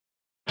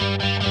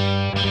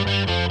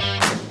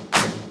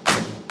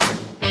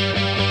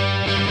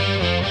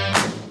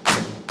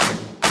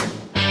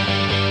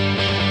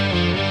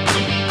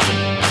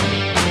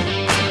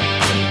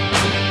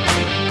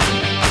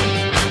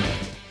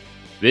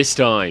This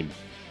time,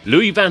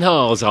 Louis van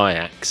Gaal's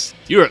Ajax,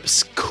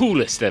 Europe's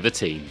coolest ever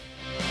team.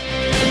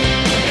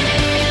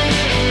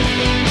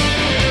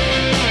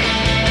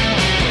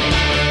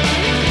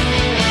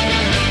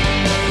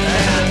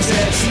 And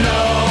it's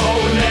no,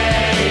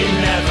 nay,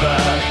 never.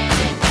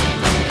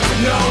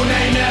 No,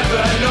 nay,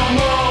 never, no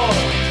more.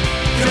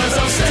 'Cause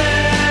I'll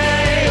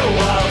stay a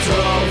wild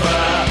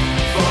rover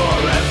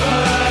forever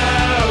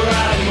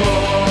and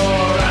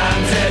more.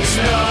 And it's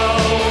no,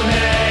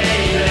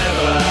 nay,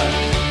 never.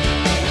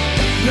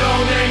 No,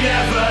 nay,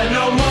 never,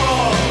 no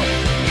more.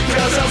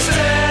 'Cause I'll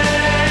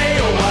stay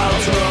a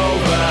wild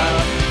rover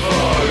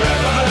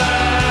forever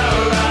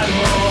and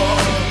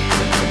more.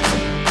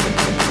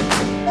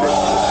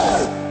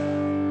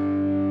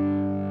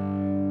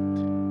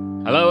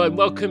 Hello and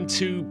welcome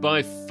to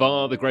By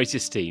Far the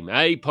Greatest Team,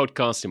 a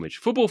podcast in which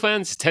football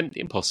fans attempt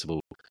the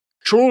impossible,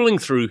 trawling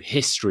through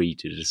history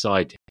to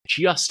decide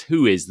just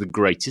who is the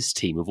greatest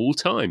team of all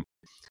time.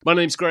 My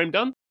name's Graham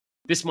Dunn.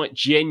 This might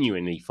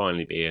genuinely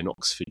finally be an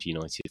Oxford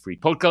United free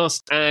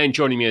podcast, and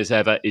joining me as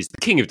ever is the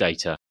king of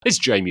data, it's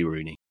Jamie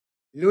Rooney.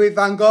 Louis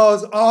van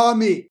Gaal's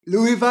army!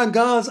 Louis van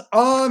Gaal's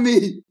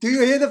army! Do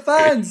you hear the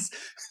fans?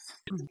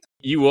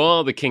 You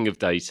are the king of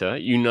data,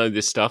 you know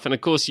this stuff, and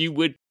of course you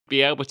would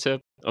be able to,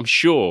 I'm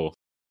sure,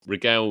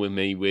 regale with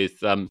me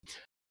with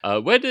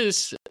where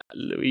does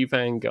Louis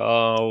van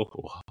Gaal,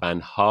 or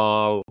Van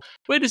Gaal,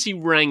 where does he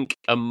rank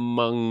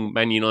among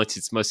Man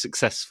United's most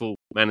successful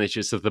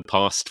managers of the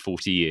past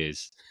 40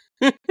 years?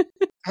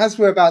 As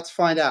we're about to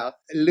find out,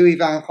 Louis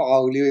van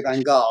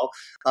Gaal,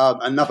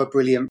 another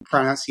brilliant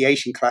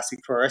pronunciation classic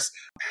for us,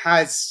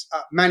 has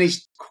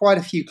managed quite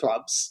a few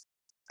clubs,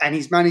 and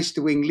he's managed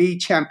to win league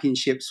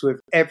championships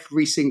with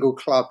every single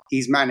club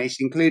he's managed,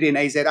 including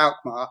AZ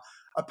Alkmaar,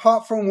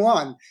 apart from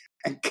one.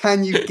 And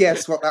can you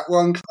guess what that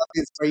one club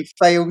is where he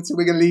failed to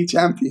win a league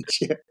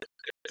championship?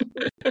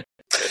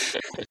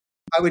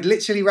 I would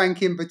literally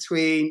rank him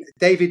between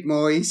David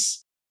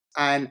Moyes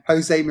and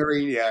Jose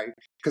Mourinho,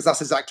 because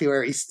that's exactly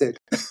where he stood.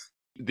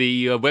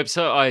 The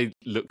website I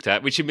looked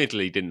at, which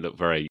admittedly didn't look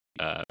very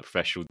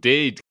professional,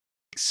 did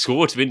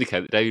sort of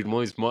indicate that David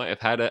Moyes might have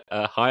had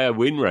a higher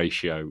win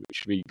ratio,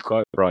 which would be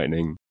quite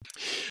frightening.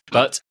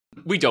 But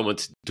we don't want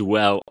to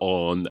dwell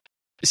on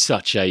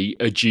such a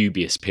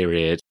dubious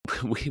period.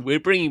 We're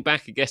bringing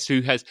back a guest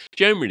who has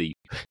generally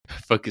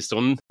focused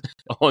on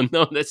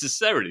not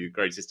necessarily the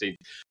greatest team.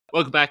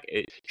 Welcome back,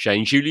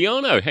 Shane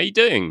Giuliano. How you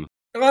doing?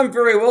 I'm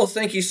very well.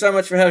 Thank you so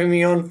much for having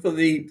me on for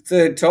the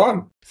third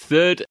time.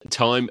 Third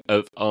time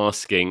of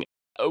asking.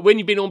 When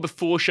you've been on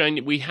before,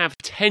 Shane, we have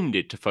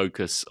tended to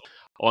focus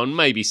on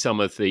maybe some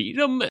of the,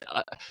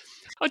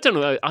 I don't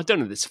know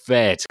if it's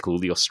fair to call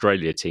the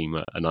Australia team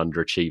an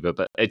underachiever,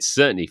 but it's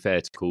certainly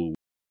fair to call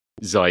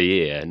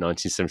Zaire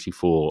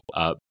 1974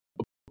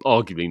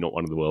 arguably not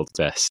one of the world's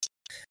best.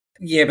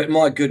 Yeah, but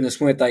my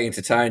goodness, weren't they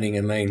entertaining?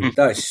 I mean,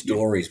 those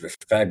stories were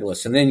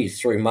fabulous. And then you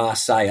threw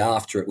Marseille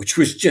after it, which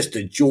was just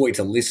a joy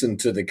to listen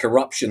to the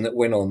corruption that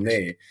went on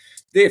there.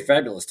 They're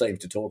fabulous teams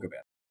to talk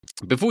about.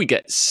 Before we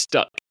get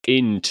stuck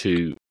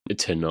into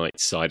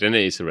tonight's side, and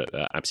it is an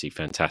absolutely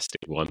fantastic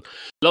one.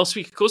 Last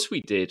week, of course, we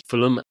did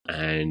Fulham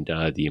and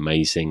the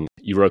amazing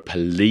Europa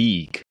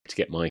League, to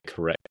get my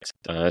correct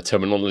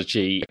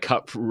terminology,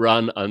 cup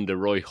run under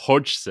Roy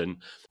Hodgson.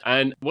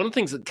 And one of the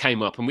things that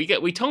came up, and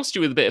we tasked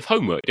you with a bit of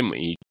homework, didn't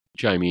we,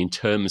 Jamie, in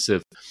terms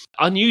of,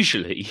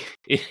 unusually,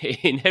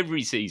 in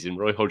every season,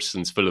 Roy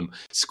Hodgson's Fulham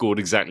scored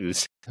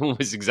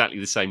almost exactly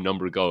the same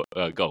number of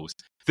goals,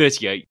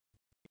 38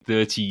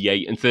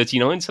 and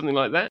 39, something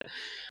like that.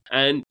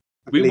 And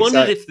we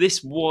wondered if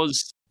this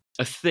was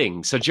a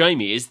thing. So,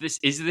 Jamie, is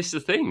this a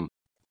thing?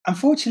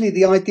 Unfortunately,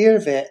 the idea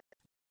of it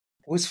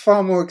was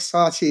far more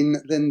exciting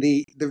than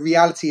the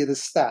reality of the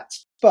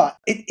stats. But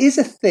it is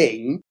a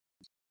thing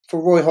for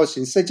Roy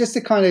Hodgson. So just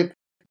to kind of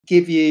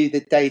give you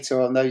the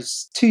data on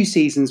those 2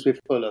 seasons with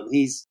Fulham,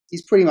 he's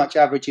pretty much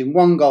averaging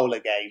 1 goal a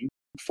game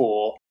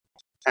for,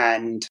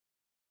 and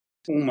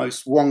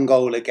almost 1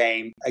 goal a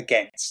game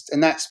against.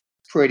 And that's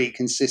pretty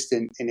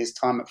consistent in his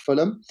time at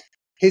Fulham.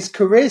 His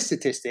career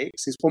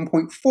statistics is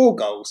 1.4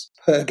 goals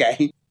per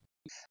game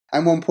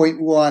and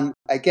 1.1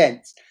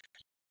 against.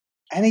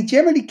 And he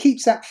generally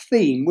keeps that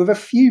theme with a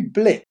few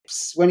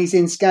blips. When he's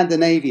in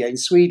Scandinavia, in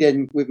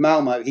Sweden with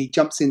Malmo, he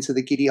jumps into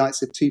the giddy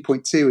heights of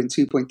 2.2 and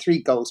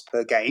 2.3 goals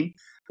per game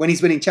when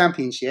he's winning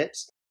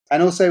championships.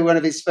 And also one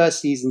of his first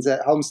seasons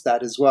at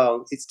Halmstad as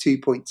well, it's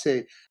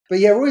 2.2. But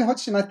yeah, Roy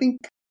Hodgson, I think,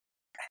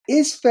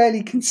 is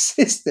fairly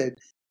consistent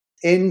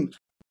in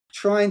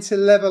trying to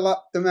level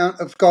up the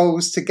amount of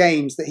goals to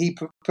games that he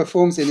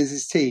performs in as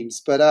his teams.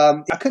 But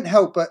I couldn't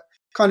help but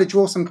kind of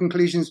draw some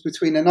conclusions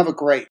between another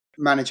great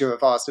manager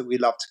of ours that we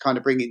love to kind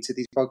of bring into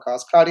these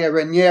podcasts, Claudio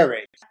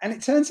Ranieri. And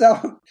it turns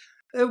out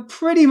they're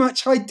pretty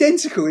much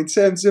identical in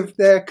terms of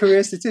their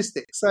career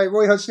statistics. So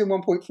Roy Hodgson,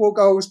 1.4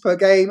 goals per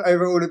game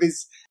over all of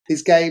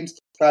his games.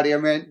 Claudio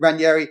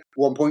Ranieri,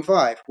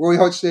 1.5. Roy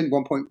Hodgson,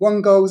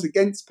 1.1 goals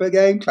against per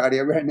game.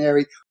 Claudio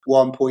Ranieri,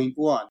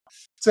 1.1.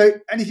 So,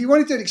 and if you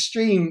want to do an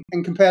extreme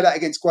and compare that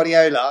against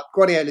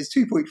Guardiola's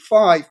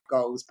 2.5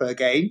 goals per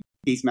game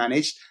he's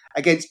managed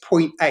against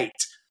 0.8.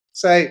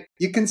 So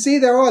you can see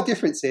there are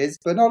differences,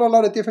 but not a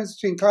lot of difference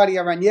between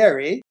Claudio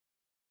Ranieri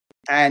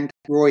and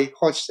Roy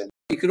Hodgson.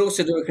 You could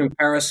also do a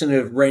comparison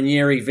of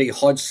Ranieri v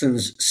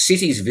Hodgson's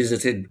cities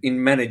visited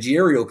in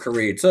managerial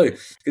career too,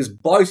 because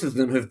both of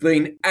them have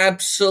been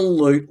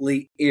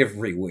absolutely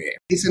everywhere.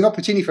 It's an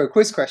opportunity for a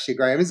quiz question,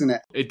 Graham, isn't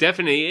it? It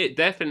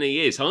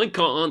definitely is. I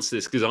can't answer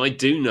this because I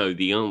do know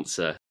the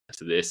answer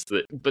to this.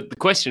 But the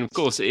question, of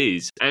course,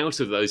 is, out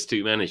of those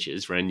two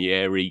managers,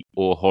 Ranieri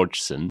or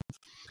Hodgson,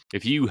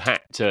 if you had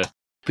to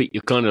pick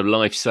your kind of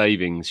life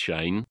savings,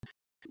 Shane,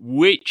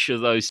 which of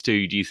those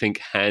two do you think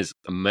has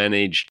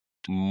managed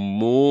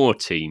more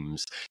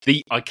teams?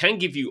 I can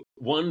give you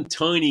one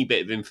tiny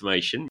bit of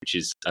information, which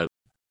is a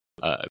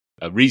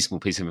reasonable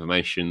piece of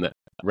information, that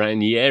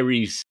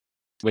Ranieri's,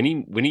 when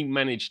he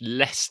managed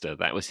Leicester,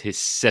 that was his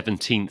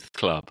 17th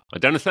club. I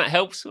don't know if that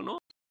helps or not.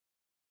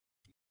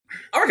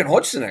 I reckon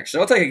Hodgson,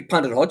 actually. I'll take a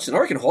punt at Hodgson. I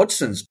reckon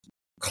Hodgson's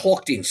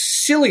clocked in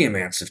silly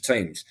amounts of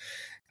teams.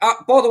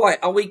 By the way,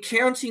 are we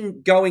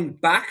counting going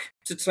back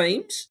to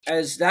teams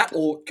as that,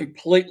 or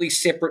completely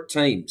separate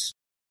teams?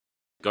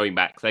 Going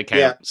back, they count.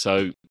 Yeah.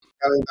 So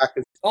Going back.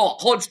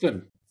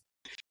 Hodgson.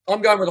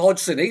 I'm going with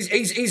Hodgson.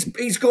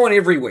 He's gone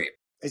everywhere.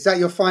 Is that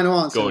your final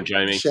answer? Go on,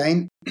 Jamie.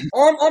 Shane?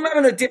 I'm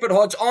having a dip at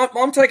Hodgson.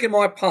 I'm taking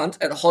my punt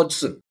at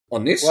Hodgson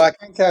on this. Well, I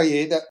can tell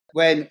you that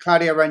when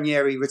Claudio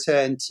Ranieri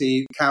returned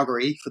to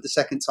Calgary for the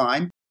second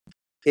time,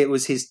 it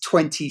was his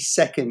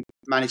 22nd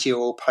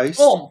managerial post.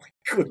 Oh,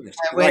 my goodness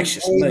and when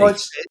gracious Roy me.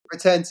 Hodgson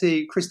returned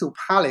to Crystal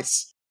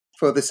Palace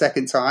for the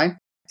second time,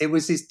 it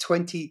was his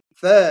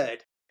 23rd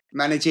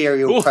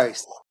managerial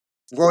post.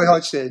 Roy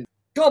Hodgson.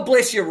 God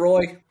bless you,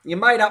 Roy. You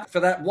made up for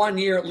that 1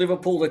 year at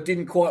Liverpool that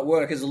didn't quite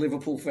work as a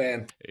Liverpool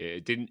fan.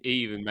 it didn't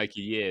even make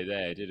a year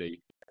there, did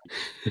he?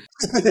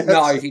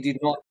 No, he did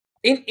not.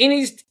 In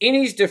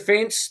his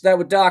defence, they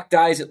were dark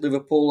days at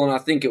Liverpool, and I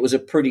think it was a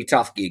pretty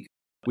tough gig.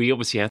 We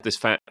obviously have this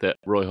fact that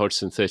Roy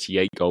Hodgson,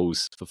 38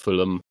 goals for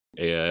Fulham,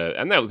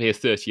 and that would be a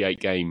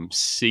 38-game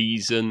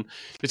season.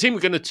 The team we're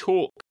going to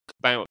talk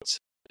about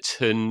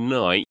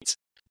tonight,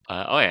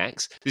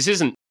 Ajax. This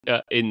isn't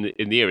in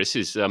the era. This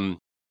is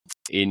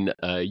in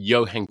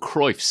Johan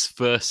Cruyff's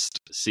first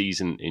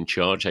season in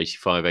charge,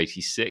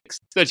 85-86,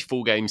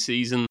 34-game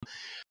season.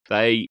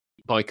 They,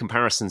 by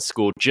comparison,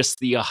 scored just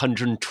the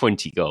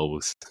 120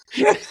 goals.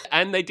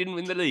 And they didn't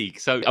win the league.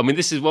 So, I mean,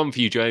 this is one for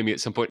you, Jamie, at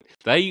some point.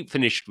 They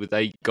finished with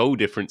a goal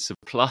difference of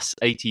plus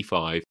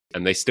 85,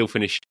 and they still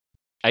finished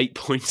 8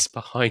 points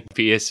behind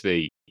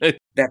PSV.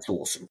 That's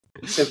awesome.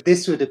 So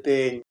this would have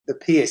been the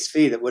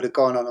PSV that would have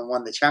gone on and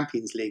won the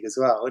Champions League as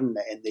well, wouldn't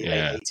it, in the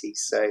late 80s?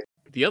 So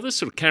the other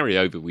sort of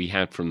carryover we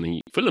had from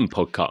the Fulham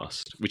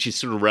podcast, which is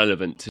sort of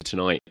relevant to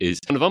tonight, is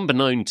kind of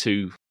unbeknown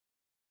to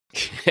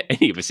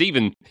any of us,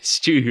 even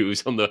Stu, who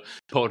was on the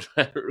pod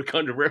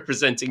kind of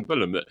representing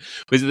Fulham,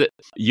 was that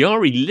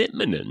Jari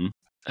Litmanen,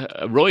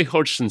 Roy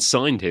Hodgson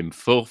signed him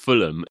for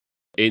Fulham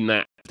in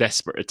that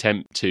desperate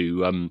attempt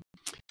to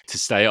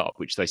stay up,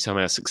 which they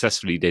somehow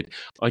successfully did.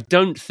 I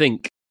don't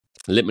think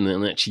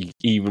Litmanen actually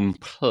even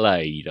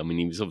played. I mean,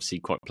 he was obviously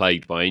quite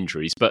plagued by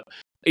injuries, but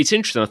it's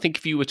interesting. I think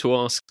if you were to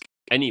ask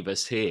any of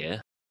us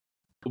here,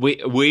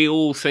 we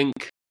all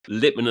think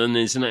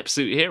Litmanen is an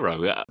absolute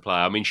hero player.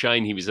 I mean,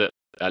 Shane, he was at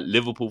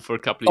Liverpool for a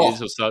couple of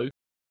years or so.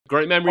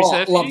 Great memories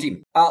there for loved you?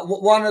 him.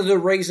 One of the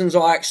reasons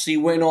I actually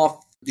went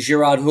off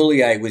Gerard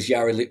Houllier was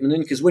Jari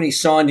Litmanen, because when he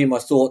signed him, I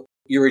thought,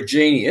 you're a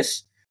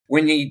genius.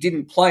 When he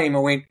didn't play him, I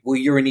went, well,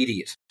 you're an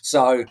idiot.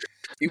 So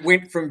it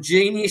went from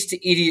genius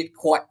to idiot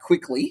quite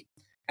quickly.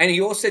 And he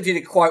also did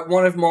a quote,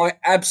 one of my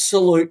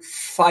absolute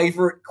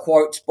favourite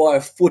quotes by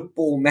a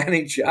football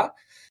manager.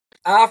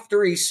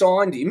 After he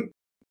signed him,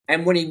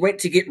 and when he went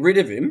to get rid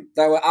of him,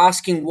 they were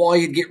asking why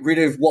he'd get rid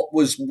of what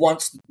was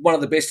once one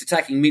of the best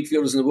attacking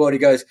midfielders in the world. He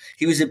goes,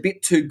 he was a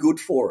bit too good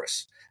for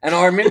us. And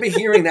I remember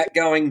hearing that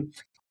going,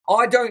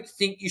 I don't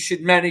think you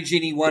should manage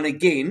anyone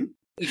again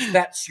if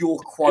that's your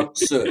quote,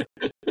 sir.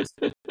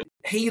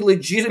 He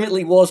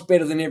legitimately was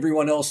better than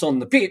everyone else on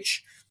the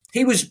pitch.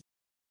 He was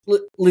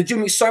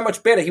legitimately so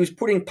much better. He was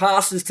putting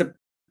passes to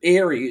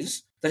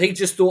areas that he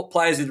just thought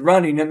players had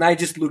run in, and they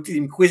just looked at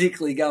him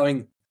quizzically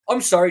going,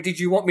 I'm sorry, did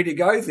you want me to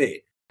go there?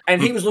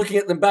 And he was looking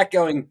at them back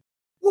going,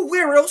 well,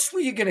 where else were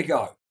you going to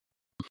go?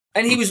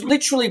 And he was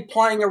literally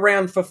playing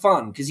around for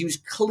fun because he was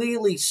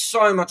clearly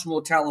so much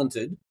more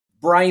talented,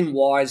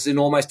 brain-wise, than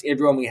almost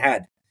everyone we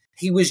had.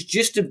 He was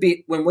just a bit,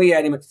 when we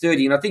had him at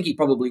 30, and I think he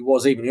probably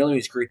was even earlier in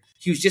his career,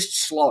 he was just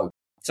slow.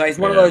 So he's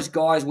one of those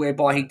guys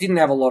whereby he didn't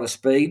have a lot of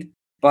speed,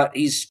 but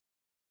he's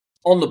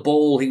on the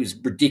ball, he was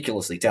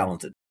ridiculously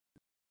talented.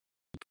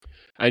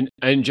 And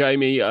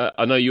Jamie,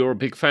 I know you're a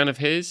big fan of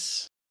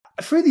his.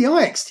 For the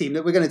Ajax team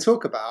that we're going to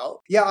talk about,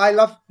 yeah, I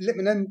love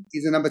Litmanen.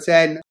 He's a number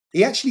 10.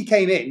 He actually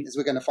came in, as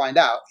we're going to find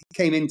out, he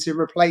came in to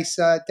replace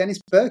Dennis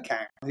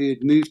Bergkamp, who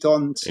had moved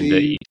on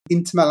to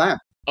Inter Milan.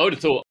 I would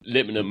have thought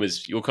Lippmann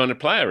was your kind of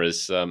player,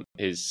 as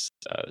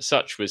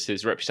such was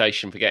his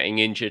reputation for getting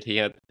injured. He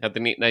had the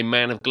nickname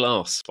Man of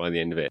Glass by the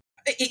end of it.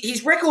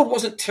 His record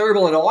wasn't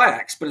terrible at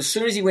Ajax, but as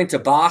soon as he went to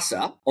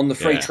Barca on the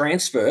free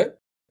transfer,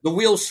 the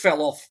wheels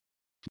fell off.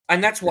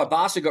 And that's why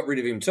Barca got rid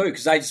of him too,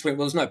 because they just went,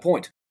 well, there's no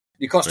point.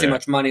 You cost too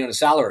much money on a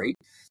salary.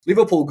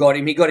 Liverpool got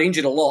him. He got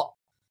injured a lot.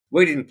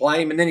 We didn't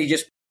play him, and then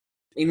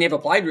he never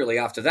played really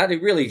after that. He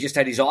really just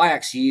had his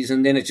Ajax years,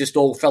 and then it just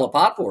all fell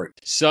apart for him.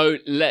 So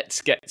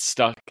let's get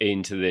stuck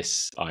into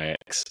this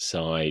Ajax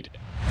side.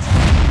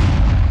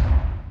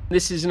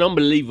 This is an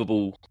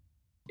unbelievable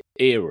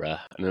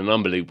era and an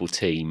unbelievable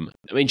team.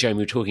 I mean, Jamie,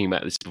 we were talking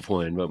about this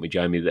beforehand, weren't we,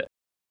 Jamie, that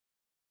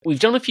we've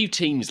done a few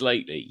teams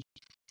lately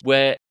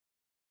where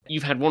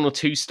you've had one or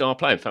two star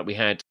players. In fact, we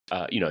had,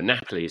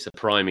 Napoli is a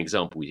prime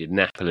example. We did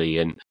Napoli,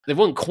 and they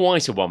weren't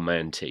quite a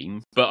one-man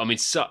team, but I mean,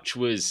 such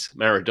was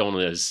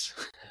Maradona's,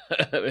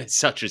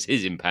 such was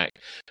his impact.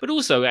 But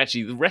also,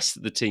 actually, the rest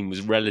of the team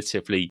was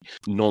relatively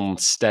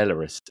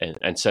non-stellar,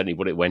 and certainly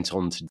what it went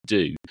on to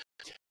do.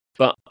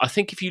 But I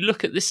think if you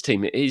look at this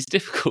team, it is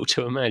difficult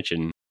to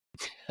imagine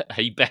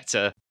a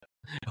better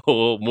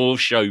or more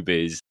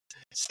showbiz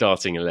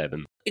starting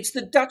 11. It's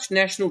the Dutch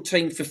national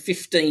team for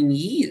 15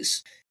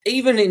 years.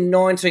 Even in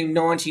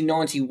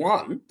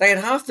 1990-91, they had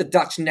half the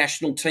Dutch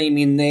national team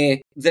in there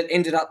that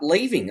ended up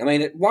leaving. I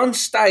mean, at one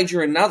stage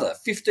or another,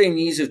 15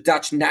 years of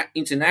Dutch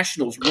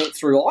internationals went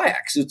through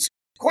Ajax. It's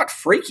quite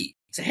freaky.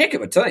 It's a heck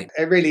of a team.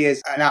 It really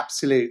is an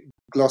absolute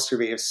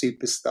glossary of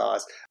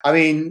superstars. I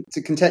mean,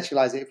 to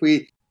contextualise it, if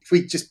we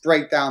just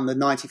break down the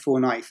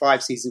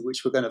 94-95 season,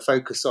 which we're going to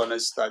focus on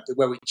as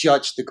where we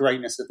judge the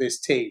greatness of this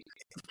team,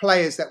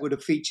 players that would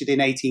have featured in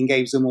 18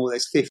 games or more,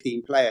 there's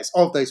 15 players.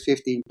 Of those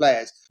 15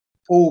 players,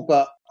 all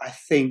but, I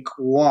think,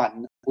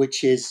 one,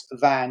 which is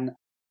Van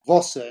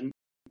Vossen,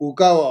 will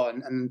go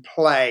on and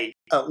play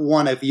at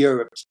one of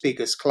Europe's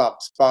biggest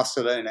clubs,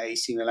 Barcelona,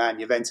 AC Milan,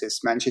 Juventus,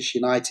 Manchester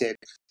United.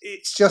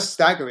 It's just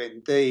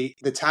staggering, the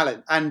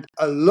talent. And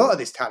a lot of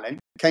this talent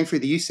came through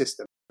the youth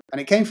system. And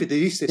it came through the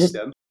youth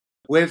system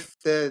with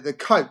the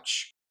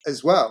coach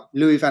as well,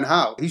 Louis van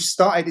Gaal, who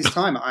started his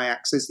time at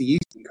Ajax as the youth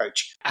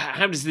coach.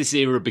 How does this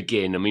era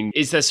begin? I mean,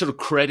 is there sort of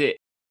credit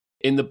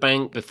in the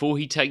bank before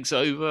he takes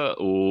over,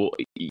 or,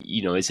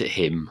 is it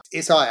him?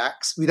 It's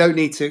Ajax. We don't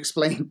need to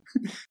explain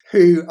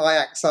who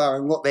Ajax are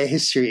and what their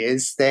history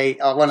is. They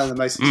are one of the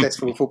most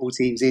successful football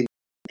teams in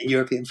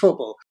European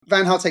football.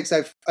 Van Gaal takes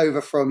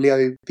over from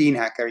Leo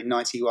Beenhakker in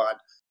 91.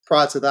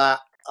 Prior to that,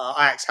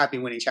 Ajax had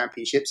been winning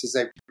championships,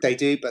 as they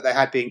do, but they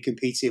had been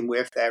competing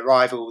with their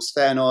rivals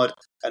Feyenoord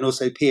and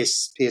also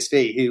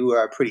PSV, who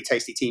were a pretty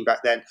tasty team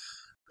back then.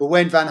 But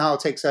when Van Gaal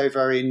takes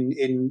over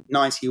in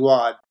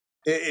 91,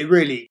 it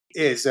really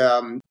is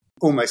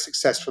almost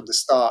success from the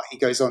start. He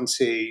goes on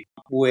to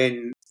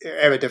win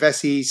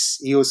Eredivisie.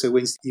 He also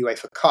wins the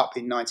UEFA Cup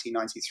in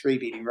 1993,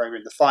 beating Roma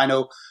in the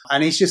final.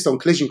 And he's just on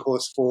collision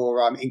course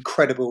for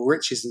incredible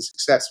riches and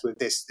success with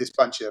this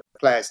bunch of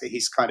players that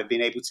he's kind of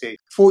been able to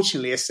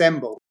fortunately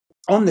assemble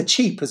on the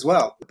cheap as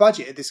well. The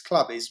budget of this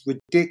club is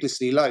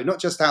ridiculously low,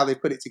 not just how they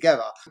put it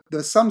together.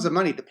 The sums of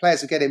money the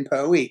players are getting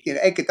per week.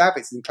 Edgar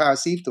Davids and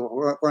Clarence Seedorf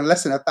were on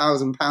less than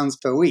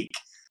 £1,000 per week,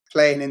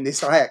 playing in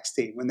this Ajax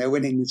team when they're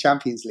winning the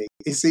Champions League.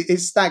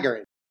 It's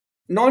staggering.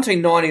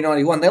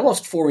 1990-91, they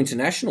lost 4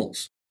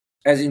 internationals,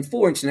 as in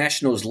 4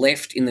 internationals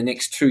left in the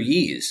next 2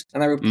 years,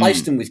 and they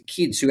replaced them with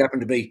kids who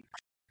happened to be,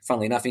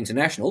 funnily enough,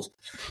 internationals,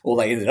 or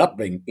they ended up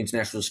being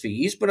internationals for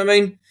years. But I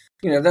mean,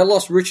 they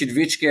lost Richard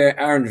Witschke,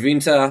 Aaron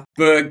Winter,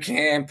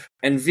 Bergkamp,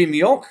 and Wim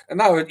Jonk, and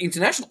they were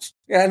internationals.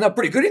 Yeah, and they're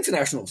pretty good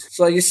internationals.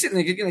 So you're sitting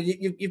there,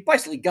 you've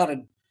basically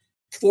gutted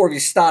 4 of your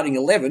starting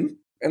 11,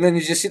 and then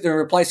you just sit there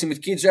and replace them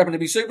with kids who happen to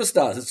be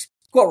superstars. It's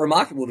quite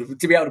remarkable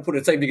to be able to put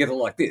a team together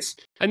like this.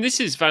 And this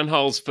is Van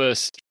Gaal's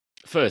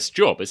first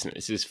job, isn't it?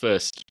 It's his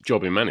first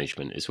job in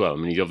management as well. I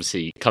mean, he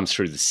obviously comes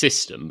through the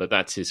system, but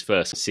that's his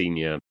first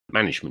senior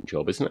management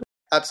job, isn't it?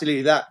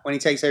 Absolutely that. When he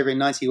takes over in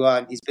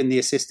 91, he's been the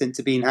assistant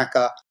to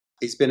Beenhakker.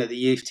 He's been at the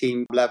youth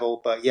team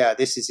level. But yeah,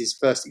 this is his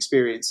first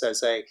experience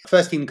as a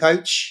first-team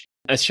coach.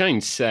 As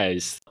Shane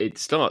says, it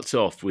starts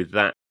off with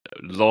that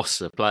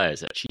loss of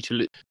players,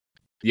 actually.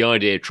 The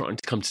idea of trying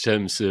to come to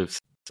terms of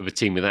a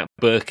team without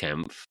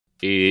Bergkamp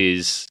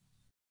is,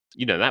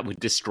 that would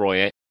destroy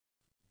it.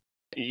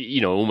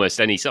 Almost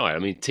any side. I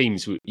mean,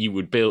 teams you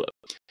would build.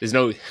 There's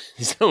no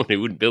one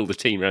who wouldn't build a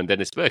team around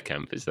Dennis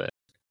Bergkamp, is there?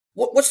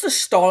 What's the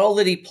style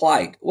that he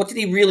played? What did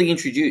he really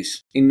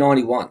introduce in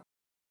 91?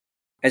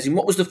 As in,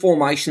 what was the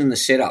formation and the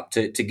setup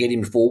to get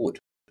him forward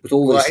with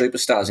all those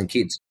superstars and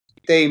kids?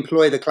 They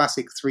employ the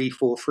classic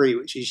 3-4-3,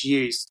 which is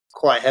used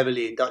quite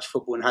heavily in Dutch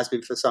football and has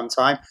been for some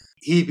time.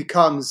 He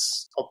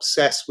becomes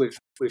obsessed with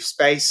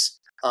space.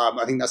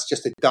 I think that's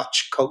just a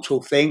Dutch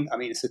cultural thing. I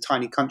mean, it's a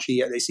tiny country,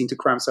 yet they seem to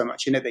cram so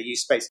much in it. They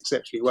use space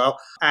exceptionally well.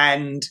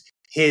 And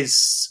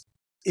he's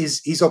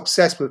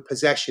obsessed with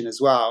possession as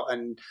well.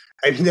 And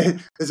I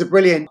mean, there's a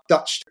brilliant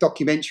Dutch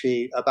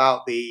documentary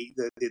about the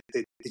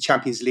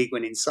Champions League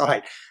winning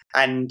side.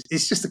 And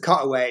it's just a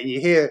cutaway. And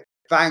you hear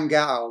Van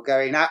Gaal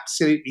going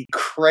absolutely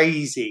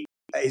crazy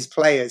at his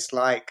players,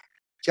 like,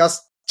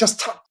 just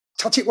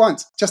touch it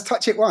once, just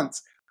touch it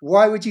once.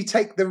 Why would you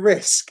take the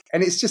risk?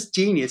 And it's just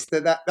genius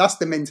that's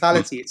the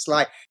mentality. It's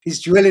like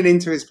he's drilling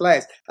into his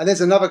players. And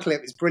there's another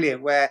clip, it's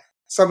brilliant, where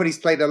somebody's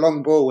played a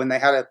long ball when they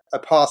had a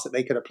pass that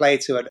they could have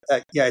played to a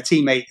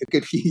teammate a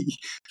good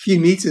few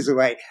meters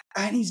away.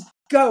 And he's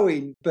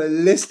going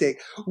ballistic.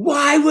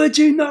 Why would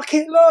you knock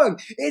it long?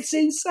 It's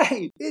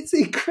insane. It's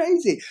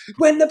crazy.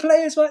 When the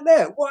player's right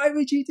there, why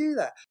would you do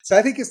that? So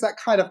I think it's that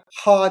kind of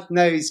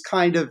hard-nosed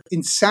kind of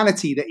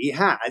insanity that he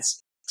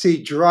has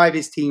to drive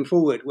his team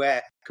forward,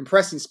 where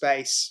compressing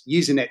space,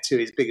 using it to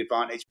his big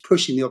advantage,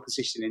 pushing the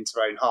opposition into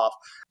their own half,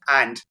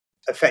 and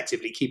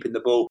effectively keeping the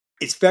ball.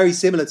 It's very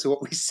similar to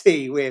what we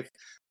see with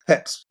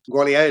Pep's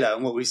Guardiola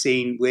and what we've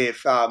seen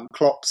with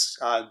Klopp's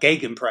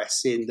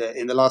Gegenpress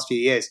in the last few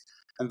years.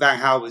 And Van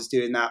Gaal was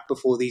doing that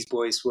before these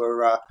boys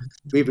were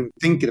even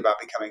thinking about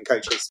becoming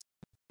coaches.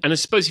 And I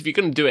suppose if you're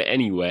going to do it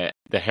anywhere,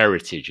 the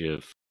heritage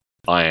of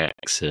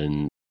Ajax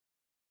and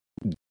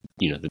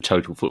the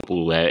total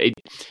football there,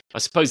 I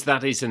suppose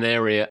that is an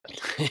area.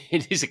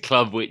 It is a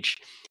club which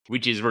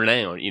is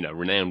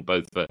renowned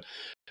both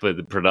for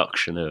the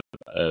production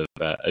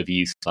of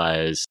youth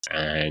players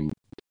and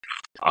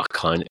our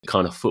kind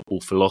of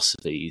football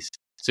philosophies.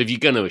 So if you're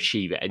going to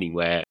achieve it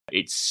anywhere,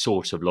 it's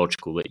sort of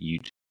logical that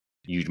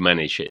you'd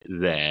manage it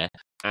there.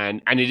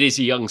 And it is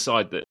a young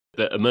side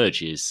that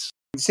emerges.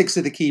 6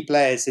 of the key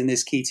players in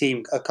this key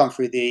team come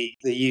through the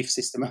youth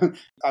system.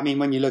 I mean,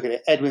 when you look at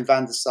it, Edwin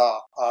van der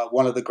Sar,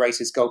 one of the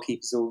greatest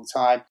goalkeepers of all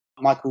time.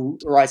 Michael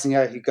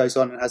Reisinger, who goes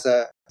on and has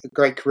a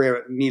great career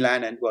at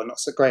Milan, and well, not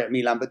so great at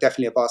Milan, but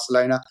definitely at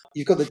Barcelona.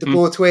 You've got the De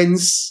Boer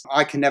twins.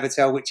 I can never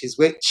tell which is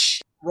which.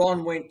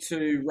 Ron went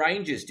to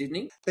Rangers, didn't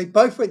he? They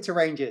both went to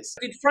Rangers.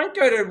 Did Frank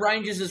go to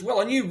Rangers as well?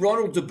 I knew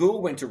Ronald De Boer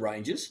went to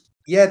Rangers.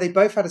 Yeah, they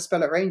both had a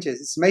spell at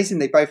Rangers. It's amazing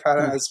they both had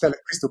a spell at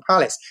Crystal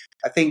Palace.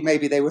 I think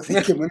maybe they were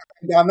thinking, we're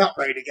not going down that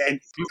road again.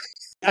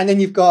 And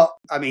then you've got,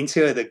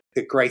 two of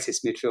the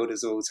greatest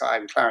midfielders of all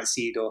time, Clarence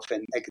Seedorf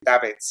and Edgar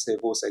Davids, who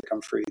have also come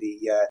through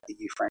the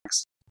youth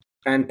ranks.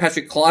 And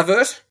Patrick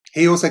Kluivert?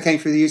 He also came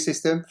through the youth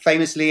system,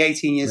 famously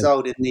 18 years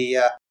old in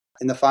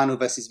the final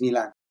versus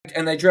Milan.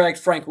 And they dragged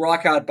Frank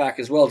Rijkaard back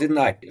as well, didn't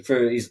they,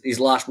 for his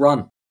last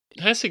run?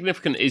 How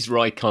significant is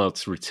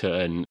Rijkaard's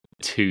return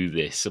to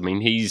this? I mean,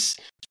 he's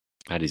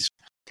had his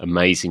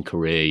amazing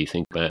career. You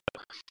think about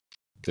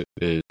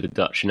the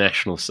Dutch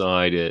national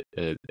side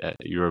at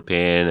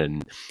European,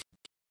 and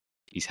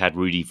he's had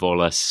Rudy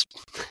Voller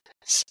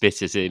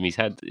spit at him. He's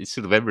had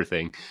sort of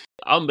everything.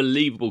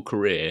 Unbelievable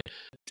career.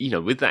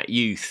 With that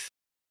youth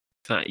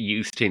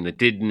team, they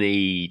did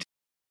need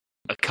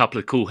a couple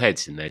of cool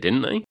heads in there,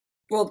 didn't they?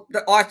 Well,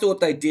 I thought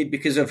they did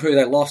because of who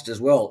they lost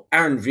as well.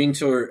 Aaron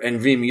Winter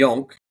and Wim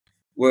Jonk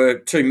were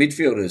 2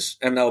 midfielders,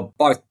 and they were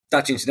both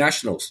Dutch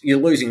internationals. You're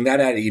losing that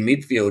out of your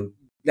midfield.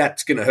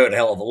 That's going to hurt a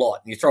hell of a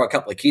lot. You throw a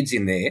couple of kids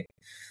in there,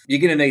 you're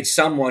going to need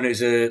someone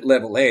who's a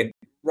level head.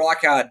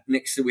 Rijkaard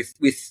next to with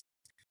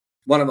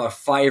one of my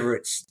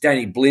favourites,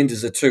 Danny Blind,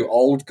 as the 2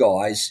 old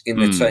guys in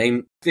the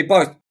team. They're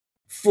both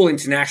full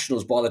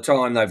internationals by the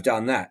time they've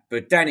done that.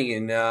 But Danny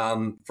and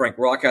Frank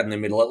Rijkaard in the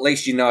middle, at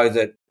least you know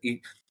that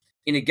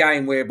in a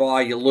game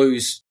whereby you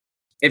lose,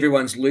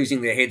 everyone's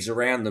losing their heads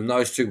around them,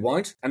 those 2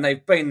 won't. And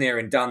they've been there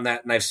and done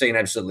that, and they've seen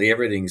absolutely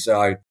everything.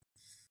 So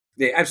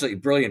they're absolutely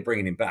brilliant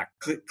bringing him back.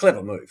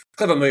 Clever move.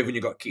 Clever move when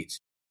you've got kids.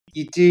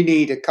 You do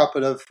need a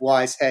couple of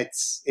wise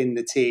heads in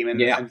the team, and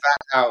Van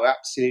Gaal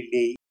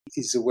absolutely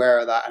is aware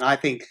of that. And I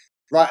think,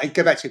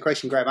 go back to your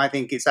question, Graham, I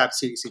think it's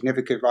absolutely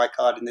significant,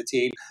 Rijkaard in the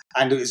team.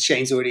 And as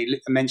Shane's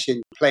already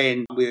mentioned,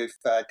 playing with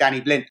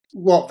Danny Blind.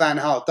 What Van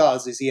Gaal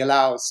does is he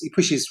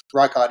pushes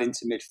Rijkaard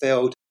into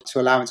midfield to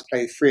allow him to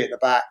play 3 at the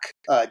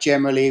back,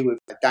 generally with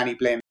Danny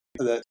Blind,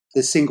 the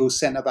single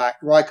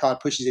centre-back. Rijkaard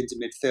pushes into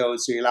midfield,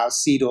 so he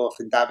allows Seedorf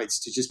and Davids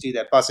to just do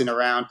their buzzing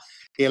around.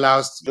 He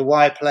allows the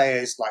wide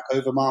players like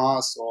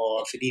Overmars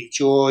or Philippe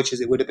George,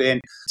 as it would have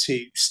been,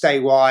 to stay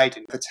wide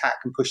and attack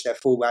and push their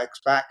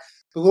fullbacks back.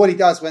 But what he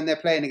does when they're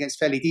playing against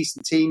fairly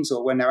decent teams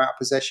or when they're out of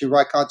possession,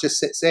 Rijkaard just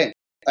sits in.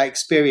 That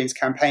experienced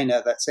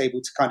campaigner that's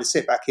able to kind of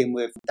sit back in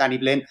with Danny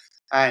Blind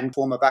and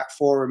form a back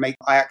 4 and make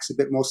Ajax a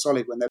bit more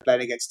solid when they're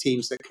playing against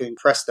teams that can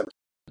press them.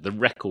 The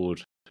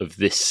record of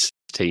this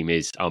team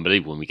is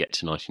unbelievable when we get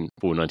to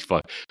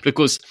 1994-95. But of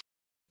course,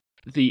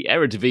 the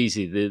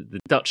Eredivisie, the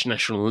Dutch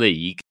National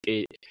League,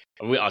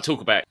 I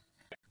talk about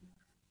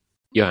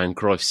Johan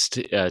Cruyff's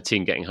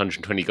team getting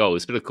 120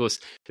 goals, but of course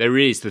there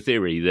is the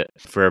theory that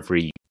for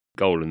every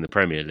goal in the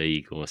Premier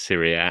League or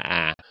Serie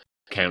A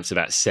counts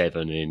about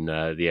 7 in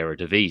the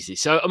Eredivisie.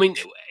 So, I mean,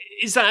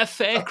 is that a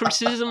fair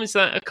criticism? Is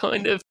that a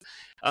kind of...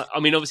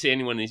 obviously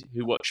anyone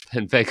who watched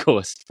Ben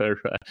Weghorst for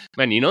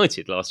Man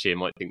United last year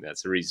might think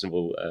that's a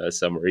reasonable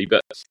summary,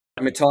 but...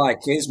 Mattia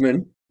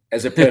Kesman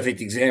as a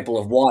perfect example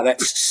of why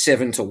that's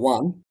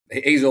 7-1.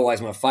 He's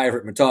always my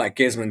favourite. Mattia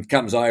Kesman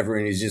comes over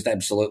and is just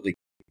absolutely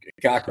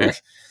car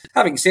crash.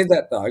 Having said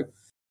that, though,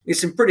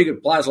 there's some pretty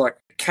good players like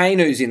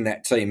Kanu's in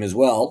that team as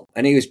well,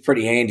 and he was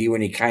pretty handy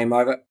when he came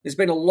over. There's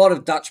been a lot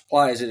of Dutch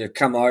players that have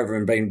come over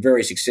and been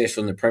very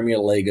successful in the Premier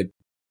League at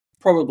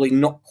probably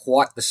not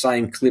quite the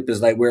same clip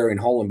as they were in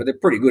Holland, but they're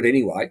pretty good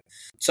anyway.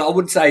 So I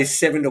would say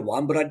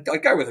 7-1, but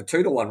I'd go with a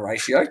 2-1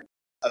 ratio.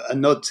 A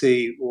nod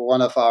to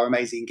one of our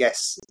amazing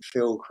guests,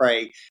 Phil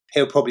Craig.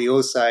 He'll probably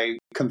also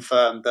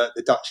confirm that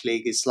the Dutch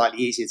league is slightly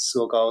easier to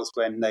score goals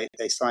when they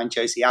signed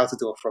Josie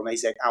Altidore from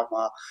AZ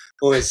Alkmaar.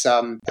 Or as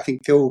I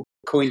think Phil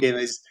coined him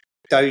as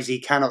Dozy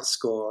cannot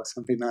score or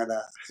something like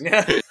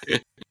that.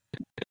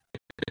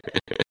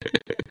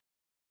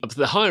 Of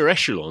the higher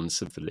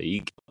echelons of the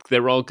league,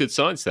 there are good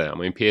sides there. I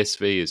mean,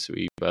 PSV, as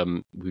we've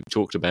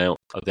talked about,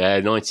 are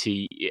there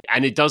 90,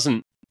 and it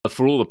doesn't.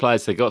 For all the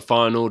players they got,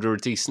 Feyenoord are a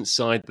decent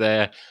side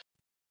there.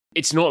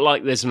 It's not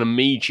like there's an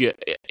immediate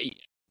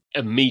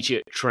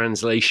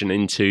translation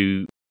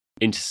into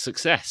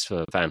success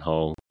for Van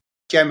Gaal.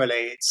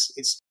 Generally,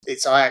 it's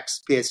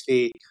Ajax,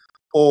 PSV,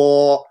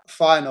 or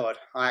Feyenoord.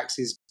 Ajax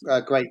is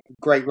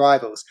great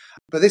rivals.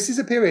 But this is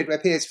a period where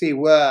PSV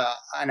were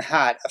and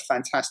had a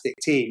fantastic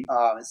team.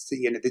 It's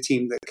the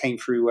team that came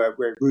through where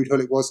Ruud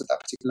Gullit was at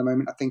that particular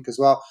moment, I think, as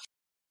well.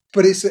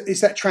 But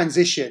it's that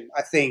transition,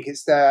 I think.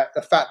 It's the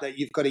fact that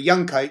you've got a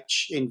young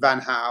coach in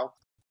Van Gaal,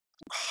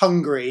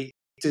 hungry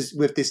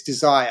with this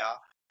desire.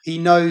 He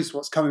knows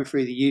what's coming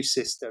through the youth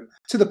system,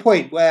 to the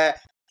point where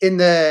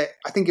I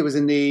think it was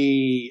in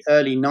the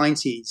early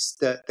 90s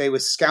that they were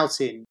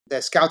scouting,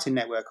 their scouting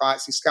network,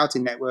 Ajax's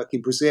scouting network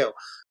in Brazil,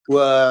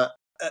 were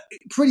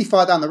pretty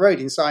far down the road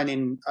in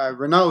signing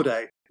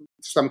Ronaldo.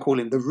 Some call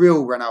him the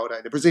real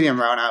Ronaldo, the Brazilian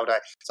Ronaldo.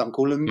 Some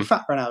call him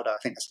Fat Ronaldo. I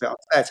think that's a bit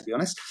unfair, to be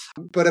honest.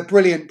 But a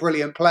brilliant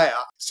player.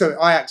 So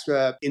Ajax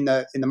were in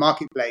the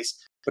marketplace.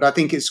 But I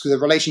think it's the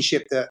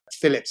relationship that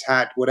Phillips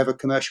had, whatever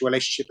commercial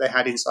relationship they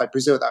had inside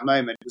Brazil at that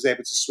moment, was able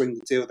to swing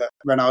the deal that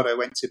Ronaldo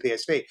went to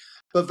PSV.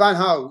 But Van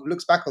Gaal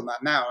looks back on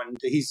that now, and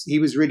he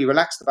was really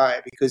relaxed about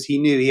it because he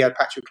knew he had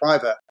Patrick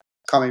Kluivert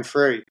coming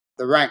through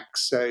the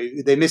ranks. So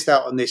they missed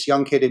out on this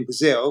young kid in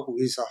Brazil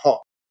who's a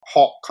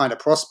hot kind of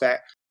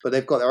prospect. But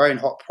they've got their own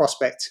hot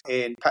prospect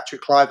in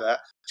Patrick Kluivert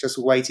just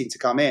waiting to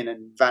come in,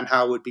 and Van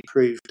Gaal would be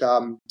proved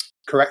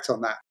correct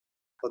on that,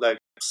 although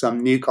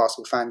some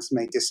Newcastle fans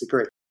may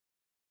disagree.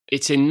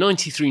 It's in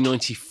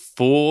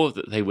 93-94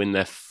 that they win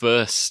their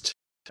first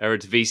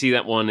Eredivisie.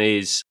 That one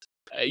is,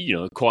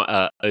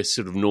 quite a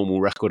sort of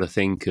normal record, I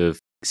think, of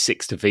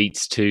 6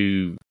 defeats,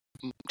 two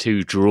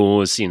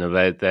draws.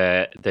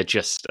 They're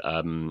just,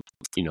 I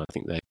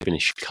think they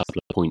finished a couple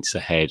of points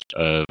ahead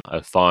of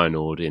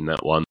Feyenoord in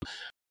that one.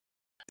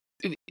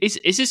 Is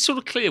it sort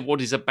of clear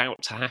what is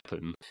about to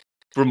happen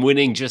from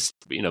winning just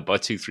by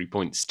 2-3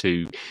 points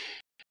to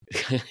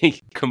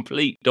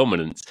complete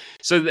dominance?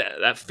 So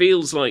that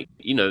feels like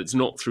it's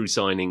not through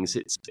signings.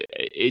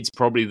 It's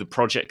probably the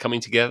project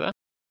coming together.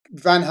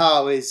 Van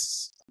Gaal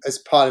is, as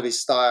part of his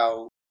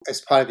style,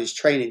 as part of his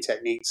training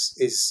techniques,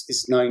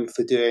 is known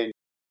for doing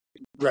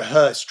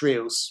rehearsed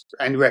drills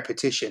and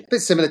repetition. A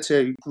bit similar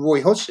to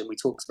Roy Hodgson we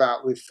talked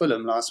about with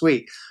Fulham last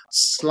week.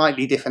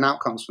 Slightly different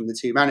outcomes from the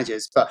two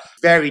managers, but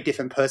very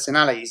different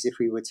personalities if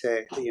we were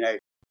to,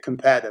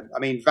 compare them. I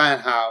mean, Van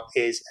Gaal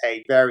is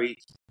a very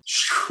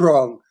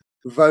strong,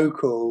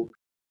 vocal,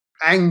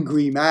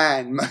 angry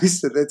man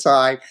most of the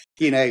time,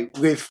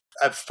 with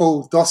a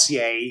full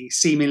dossier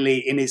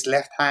seemingly in his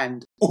left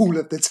hand all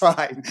of the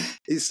time.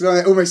 It's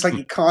almost like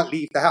he can't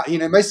leave the house.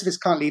 Most of us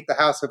can't leave the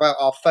house without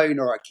our phone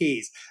or our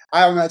keys.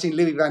 I imagine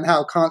Louis Van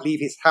Gaal can't leave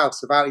his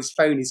house without his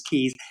phone, his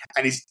keys,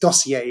 and his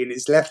dossier in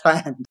his left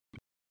hand.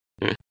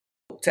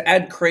 To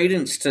add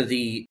credence to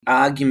the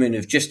argument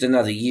of just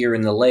another year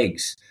in the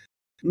legs,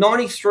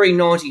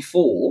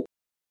 93-94,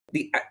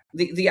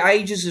 the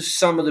ages of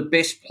some of the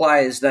best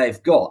players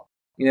they've got.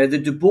 The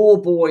De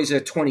Boer boys are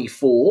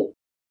 24,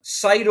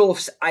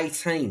 Seedorf's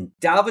 18,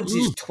 Davids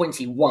is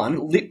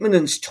 21,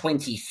 Litmanen's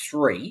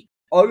 23,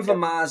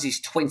 Overmars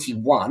is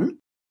 21,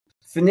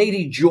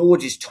 Finidi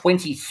George is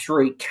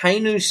 23,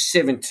 Kanu's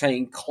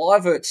 17,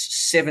 Kluivert's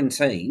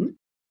 17.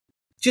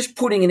 Just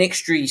putting an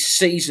extra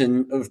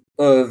season of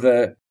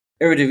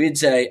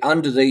Eredivisie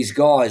under these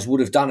guys would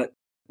have done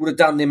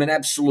them an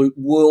absolute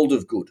world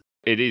of good.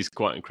 It is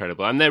quite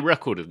incredible, and their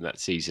record in that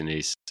season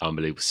is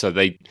unbelievable. So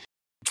they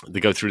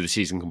go through the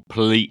season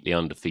completely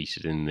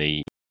undefeated in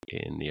the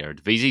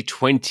Eredivisie.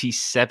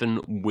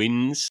 27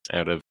 wins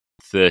out of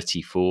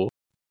 34,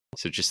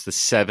 so just the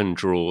 7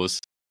 draws.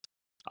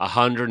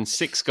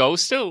 106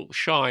 goals, still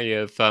shy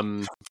of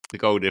the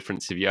goal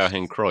difference of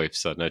Johan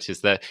Cruyff's. I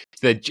noticed they're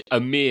a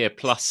mere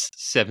plus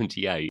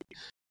 78.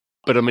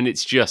 But I mean,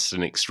 it's just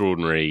an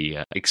extraordinary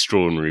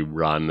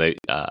run. They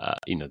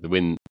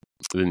win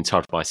the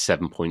title by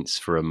 7 points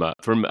from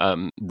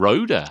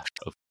Roda,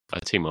 a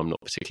team I'm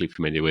not particularly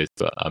familiar with,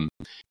 but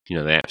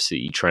they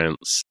absolutely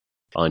trounce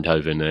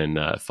Eindhoven and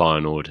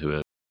Feyenoord, who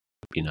are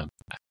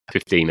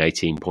 15,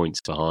 18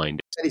 points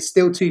behind. And it's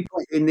still 2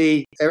 points in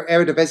the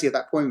Eredivisie at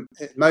that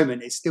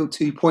moment. It's still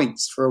 2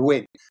 points for a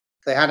win.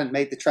 They hadn't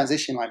made the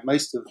transition like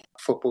most of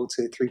football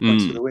to 3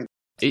 points for the win.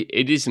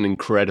 It is an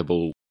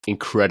incredible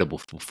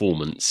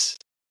performance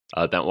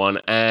that one.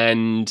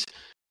 And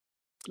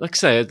like I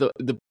say,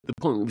 the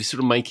point we were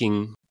sort of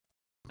making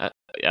at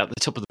the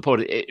top of the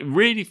pod, it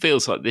really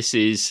feels like this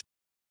is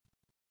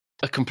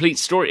a complete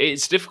story.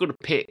 It's difficult to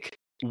pick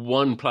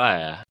one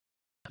player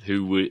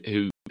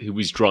who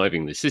was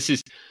driving this. This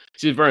is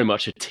very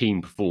much a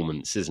team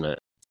performance, isn't it?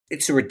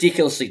 It's a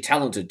ridiculously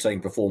talented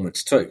team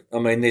performance too. I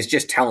mean, there's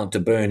just talent to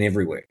burn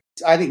everywhere.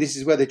 I think this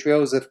is where the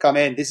drills have come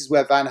in. This is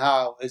where Van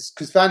Gaal is,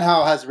 because Van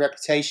Gaal has a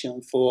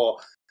reputation for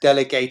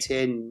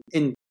delegating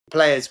in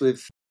players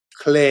with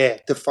clear,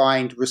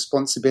 defined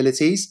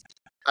responsibilities.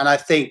 And I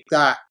think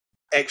that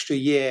extra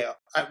year,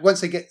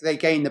 once they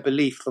gain the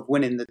belief of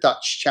winning the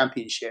Dutch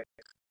Championship,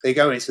 they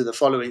go into the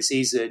following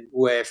season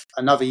with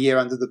another year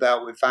under the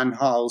belt with Van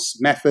Gaal's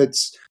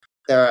methods.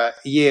 They're a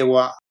year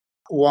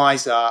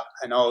wiser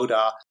and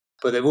older,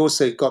 but they've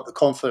also got the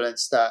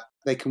confidence that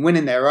they can win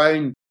in their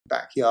own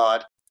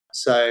backyard,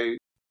 so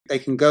they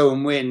can go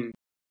and win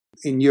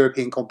in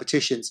European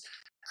competitions.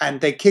 And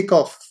they kick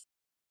off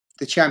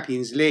the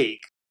Champions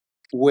League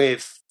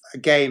with a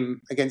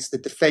game against the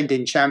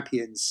defending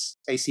champions,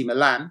 AC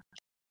Milan.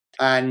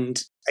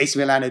 And AC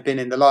Milan had been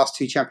in the last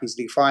two Champions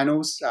League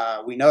finals.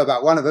 We know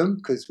about one of them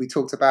because we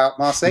talked about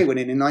Marseille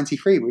winning in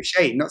 '93 with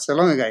Shane not so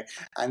long ago.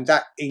 And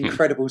that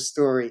incredible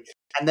story.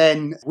 And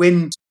then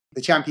win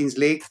the Champions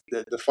League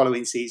the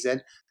following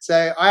season.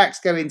 So Ajax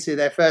go into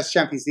their first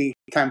Champions League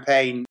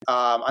campaign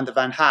under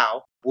Van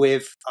Gaal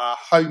with a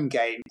home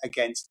game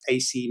against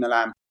AC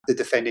Milan, the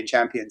defending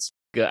champions.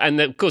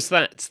 And of course,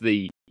 that's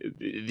the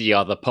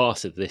other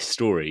part of this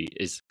story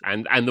is,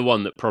 and the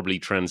one that probably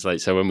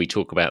translates. So when we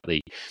talk about the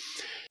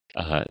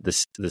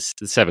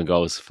 7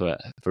 goals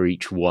for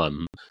each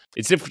one,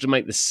 it's difficult to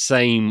make the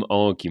same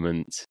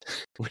argument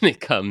when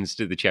it comes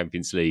to the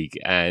Champions League.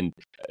 And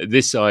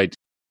this side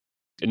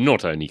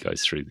not only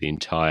goes through the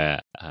entire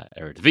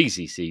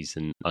Eredivisie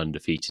season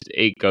undefeated,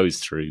 it goes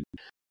through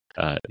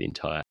the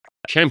entire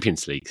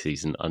Champions League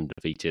season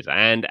undefeated.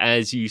 And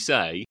as you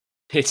say,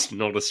 it's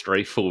not a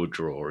straightforward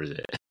draw, is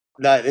it?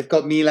 No, they've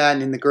got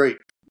Milan in the group.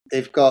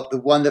 They've got the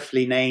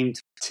wonderfully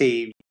named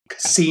team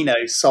Casino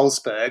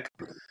Salzburg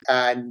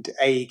and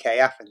AEK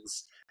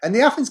Athens. And the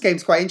Athens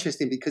game's quite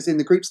interesting because in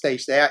the group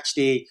stage,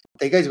 they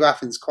go to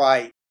Athens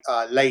quite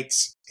late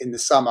in the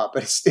summer,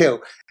 but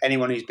still,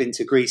 anyone who's been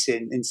to Greece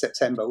in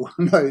September will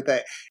know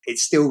that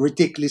it's still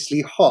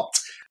ridiculously hot.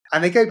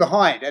 And they go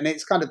behind, and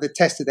it's kind of the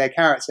test of their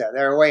character.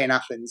 They're away in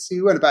Athens,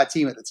 who weren't a bad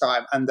team at the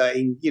time, under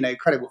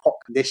incredible hot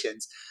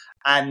conditions.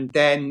 And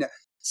then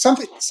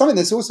something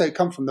that's also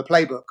come from the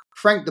playbook.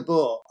 Frank de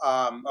Boer,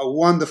 a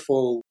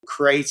wonderful,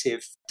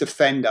 creative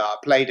defender,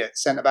 played at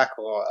centre back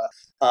or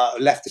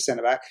left of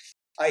centre back.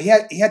 He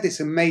had this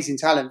amazing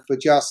talent for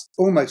just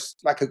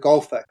almost like a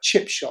golfer,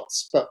 chip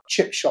shots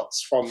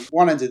from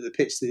one end of the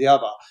pitch to the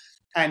other.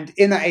 And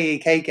in that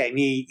AEK game,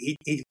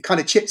 he kind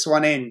of chips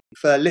one in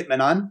for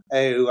Litmanen,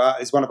 who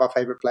is one of our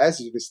favourite players,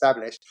 as you've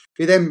established,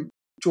 who then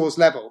draws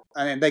level,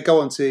 and then they go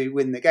on to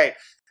win the game.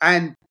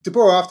 And De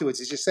Boer afterwards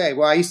is just saying,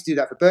 well, I used to do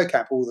that for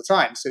Bergkamp all the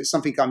time, so it's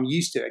something I'm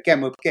used to. Again,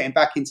 we're getting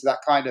back into that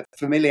kind of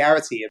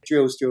familiarity of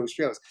drills.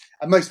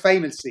 And most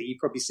famously, you've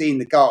probably seen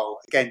the goal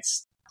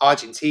against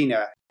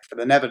Argentina for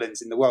the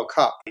Netherlands in the World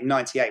Cup in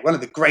 '98, one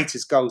of the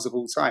greatest goals of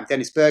all time,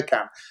 Dennis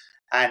Bergkamp.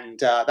 And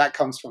that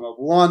comes from a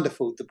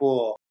wonderful De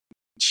Boer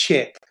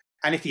chip.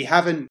 And if you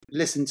haven't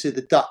listened to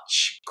the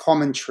Dutch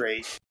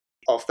commentary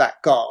of that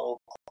goal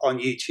on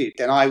YouTube,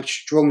 then I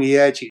strongly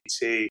urge you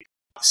to,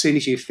 as soon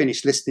as you've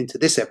finished listening to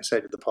this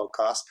episode of the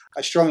podcast,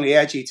 I strongly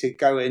urge you to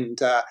go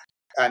and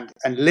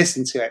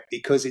listen to it,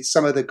 because it's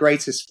some of the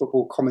greatest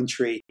football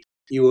commentary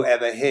you will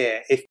ever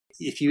hear.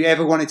 If you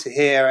ever wanted to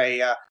hear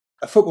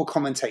a football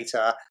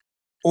commentator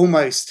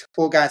almost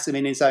orgasm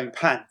in his own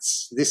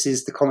pants, this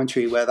is the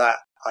commentary where that,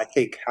 I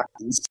think,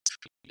 happens.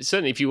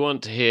 Certainly, if you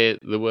want to hear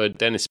the word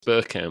Dennis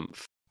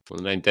Bergkamp, or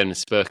the name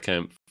Dennis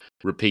Bergkamp,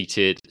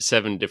 repeated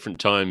 7 different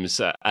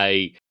times at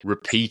a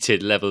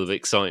repeated level of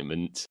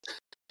excitement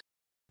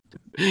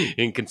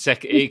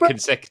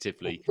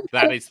consecutively,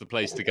 that is the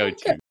place to go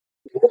to.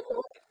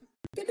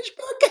 Dennis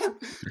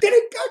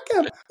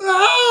Bergkamp!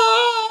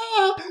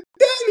 Ah!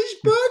 Dennis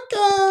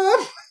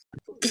Bergkamp!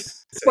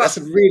 So that's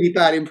a really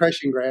bad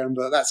impression, Graham,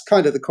 but that's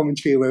kind of the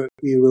commentary where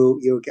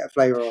you'll get a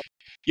flavour of.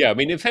 Yeah, I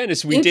mean, in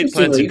fairness, we did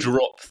plan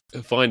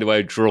to find a way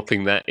of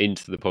dropping that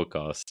into the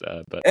podcast,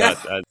 but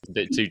that's a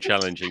bit too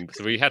challenging.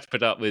 So we had to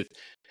put up with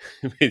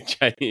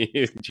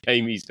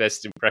Jamie's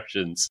best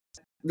impressions.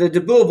 The De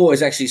Boer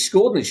boys actually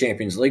scored in the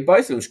Champions League.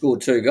 Both of them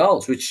scored 2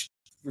 goals, which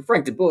for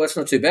Frank De Boer, that's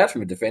not too bad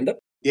from a defender.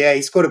 Yeah,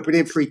 he scored a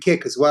brilliant free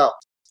kick as well,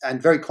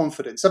 and very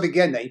confident. Something,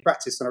 again, that he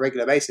practiced on a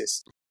regular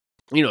basis.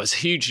 You know, it's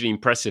hugely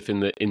impressive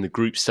in the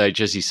group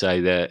stage. As you say,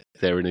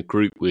 they're in a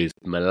group with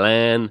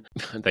Milan.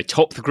 They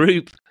top the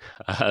group.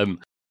 Did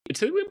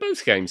they win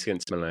both games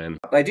against Milan?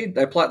 They did.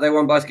 They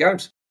won both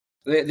games.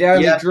 They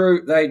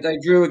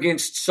drew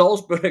against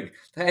Salzburg.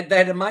 They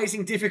had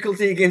amazing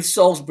difficulty against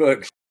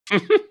Salzburg.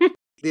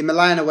 The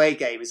Milan away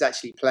game is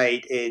actually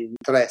played in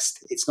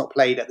Trieste. It's not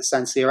played at the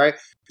San Siro.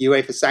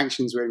 UEFA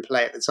sanctions were in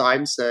play at the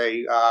time, so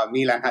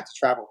Milan had to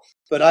travel.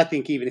 But I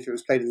think even if it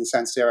was played in the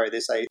San Siro,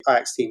 this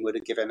Ajax team would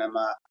have given them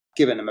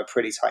a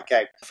pretty tight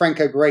game.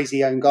 Franco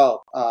Baresi own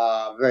goal,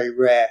 very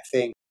rare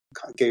thing.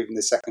 Gave them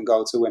the second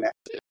goal to win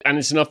it. And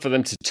it's enough for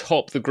them to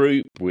top the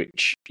group,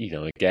 which,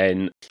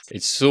 again,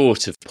 it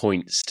sort of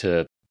points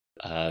to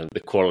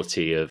the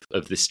quality of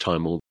this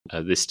team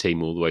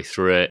all the way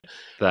through it.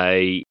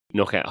 They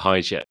knock out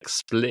Ajax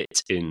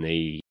split in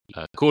the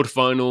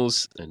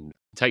quarterfinals and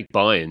take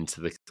Bayern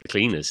to the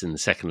cleaners in the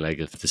second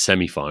leg of the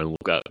semi-final.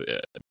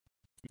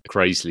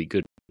 Crazily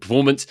good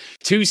performance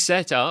to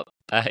set up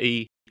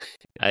a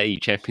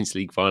Champions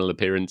League final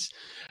appearance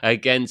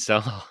against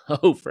our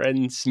old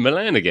friends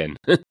Milan again.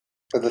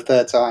 For the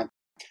third time.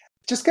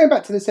 Just going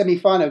back to the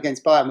semi-final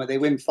against Bayern where they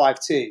win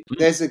 5-2,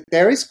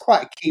 there is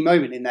quite a key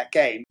moment in that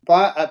game.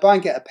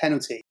 Bayern get a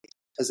penalty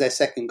as their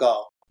second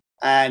goal,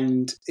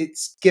 and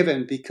it's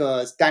given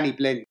because Danny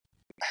Blind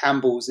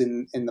handballs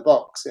in the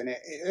box, and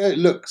it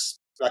looks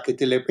like a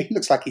deliberate. It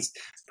looks like he's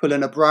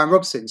pulling a Brian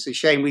Robson. So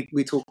Shane,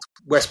 we talked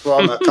West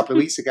Brom a couple of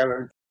weeks ago,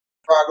 and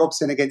Brian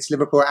Robson against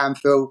Liverpool at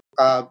Anfield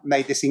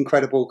made this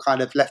incredible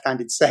kind of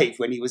left-handed save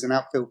when he was an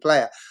outfield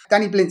player.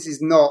 Danny Blind is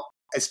not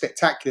as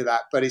spectacular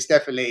that, but it's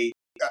definitely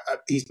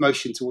he's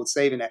motioned towards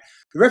saving it.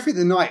 The referee of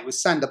the night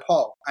was Sander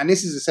Pol, and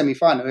this is a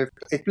semi-final.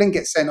 If Blind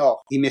gets sent off,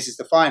 he misses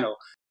the final.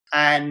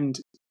 And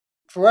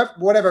for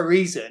whatever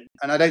reason,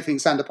 and I don't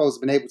think Sander Pol's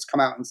been able to come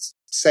out and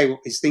say what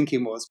his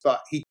thinking was, but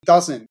he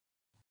doesn't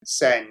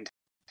send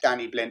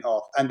Danny Blind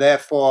off, and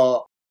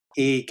therefore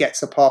he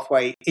gets a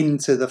pathway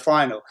into the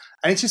final.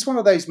 And it's just one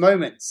of those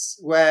moments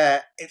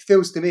where it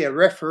feels to me a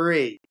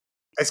referee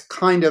has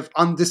kind of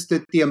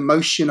understood the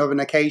emotion of an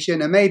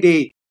occasion, and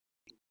maybe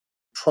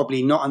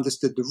probably not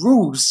understood the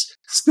rules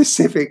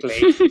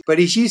specifically, but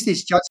he's used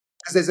his judgment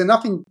because there's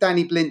enough in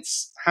Danny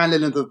Blind's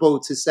handling of the ball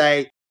to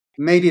say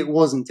maybe it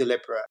wasn't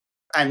deliberate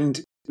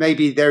and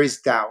maybe there is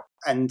doubt.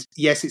 And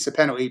yes, it's a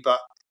penalty, but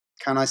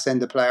can I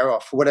send a player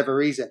off for whatever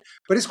reason?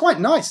 But it's quite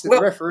nice that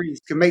the referees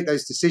can make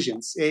those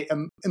decisions,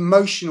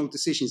 emotional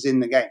decisions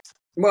in the game.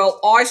 Well,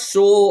 I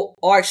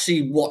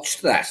actually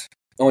watched that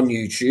on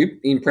YouTube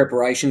in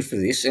preparation for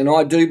this, and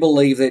I do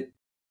believe that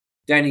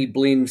Danny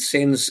Blind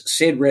sends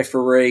said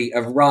referee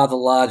a rather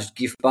large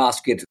gift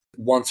basket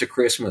once a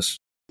Christmas.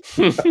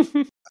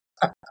 Because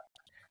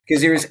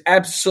there is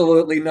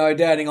absolutely no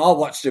doubting. I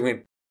watched him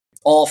went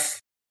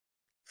off.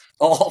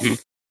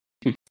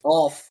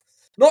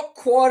 Not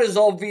quite as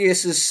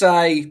obvious as,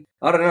 say,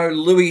 I don't know,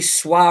 Luis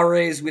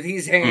Suarez with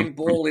his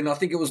handball in, I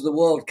think it was the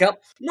World Cup.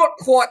 Not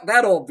quite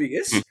that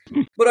obvious,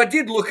 but I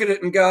did look at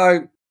it and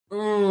go,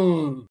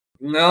 no,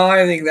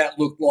 I think that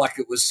looked like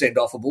it was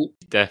send-offable.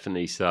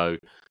 Definitely so.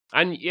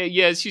 And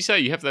yeah, as you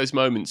say, you have those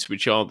moments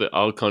which are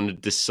kind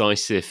of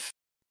decisive.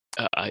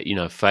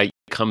 Fate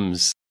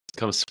comes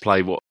to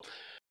play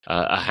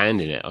a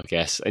hand in it, I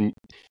guess, and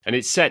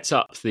it sets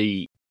up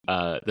the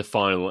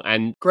final.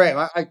 And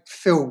Graham, I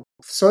feel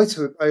sorry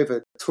to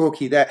over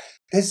talk you there.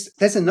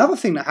 There's another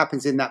thing that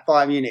happens in that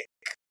Bayern Munich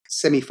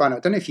semi-final.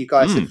 I don't know if you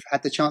guys have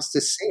had the chance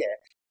to see it.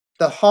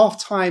 The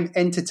halftime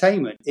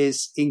entertainment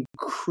is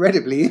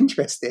incredibly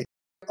interesting.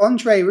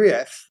 Andre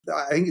Rief,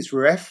 I think it's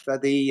Rief.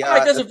 He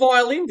does a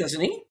violin,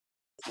 doesn't he?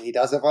 He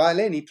does a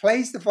violin. He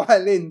plays the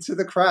violin to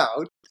the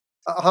crowd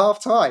at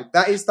half-time.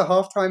 That is the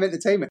half-time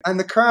entertainment. And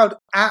the crowd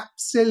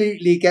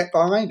absolutely get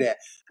behind it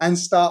and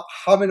start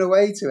humming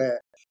away to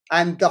it.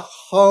 And the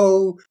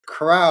whole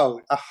crowd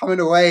are humming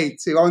away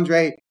to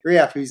Andre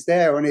Rief, who's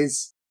there on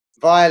his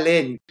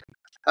violin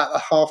at the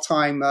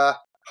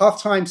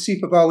half-time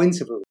Super Bowl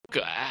interval.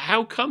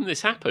 How come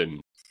this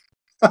happened?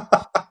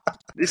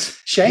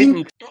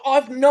 Shane?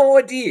 I've no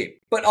idea.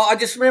 But I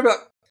just remember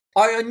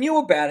I knew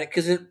about it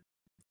because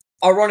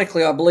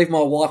ironically, I believe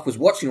my wife was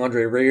watching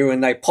Andre Rieu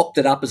and they popped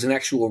it up as an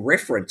actual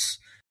reference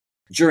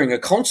during a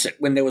concert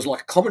when there was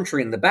like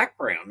commentary in the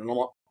background. And I'm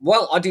like,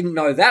 well, I didn't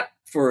know that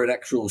for an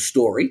actual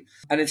story.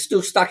 And it's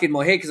still stuck in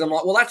my head because I'm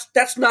like, well,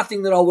 that's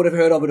nothing that I would have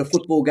heard of at a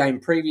football game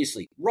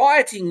previously.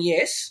 Rioting,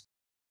 yes.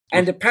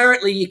 And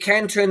apparently you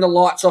can turn the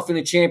lights off in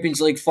a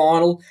Champions League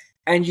final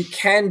and you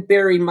can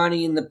bury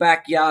money in the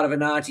backyard of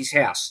an auntie's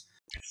house.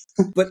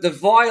 But the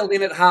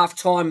violin at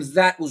halftime,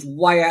 that was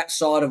way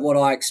outside of what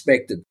I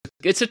expected.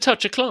 It's a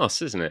touch of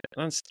class, isn't it?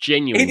 That's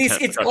genuine. It is.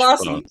 It's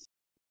classy.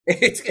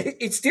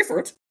 It's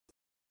different.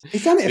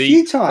 He's done it a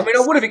few times. I mean,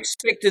 I would have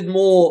expected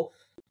more,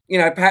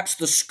 perhaps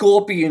the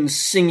Scorpions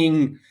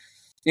singing,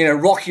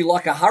 Rock You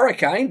Like a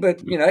Hurricane,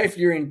 but, if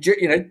you're in,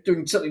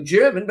 doing something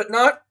German, but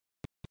no,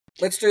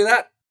 let's do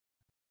that.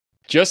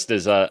 Just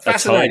as a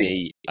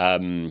tiny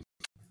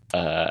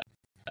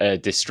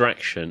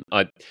distraction,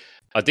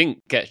 I didn't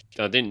get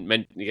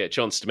a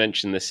chance to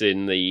mention this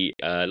in the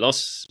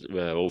last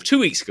 2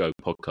 weeks ago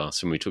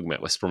podcast when we were talking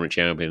about West Bromwich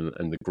Albion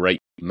and the great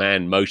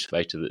man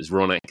motivator that is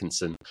Ron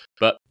Atkinson.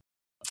 But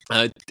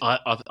I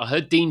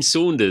heard Dean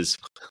Saunders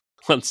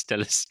once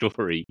tell a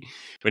story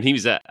when he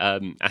was at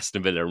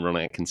Aston Villa and Ron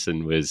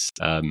Atkinson was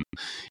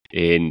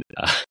in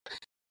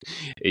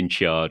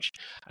charge,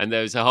 and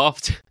there was a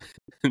half.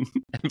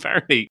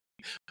 Apparently,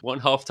 one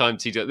half-time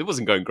it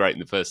wasn't going great in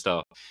the first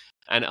half.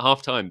 And at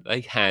halftime,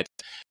 they had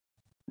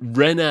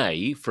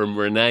Renee from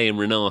Renee and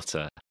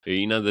Renata,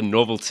 you know, the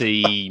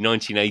novelty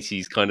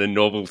 1980s kind of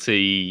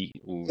novelty,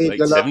 Save late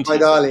your love, 70s my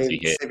darling. novelty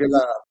hit. Save your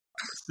love.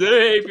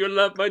 Save your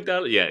love, my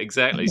darling. Yeah,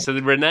 exactly. So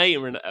the Renee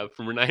and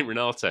from Renee and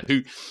Renata,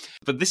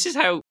 but this is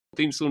how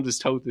Dean Saunders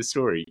told this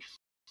story.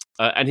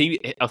 And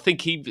I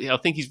think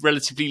he's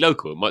relatively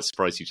local. It might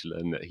surprise you to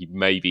learn that he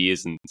maybe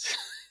isn't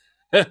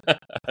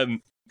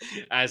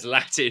as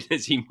Latin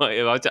as he might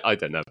have. I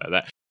don't know about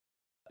that.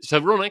 So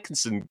Ron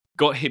Atkinson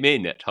got him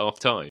in at half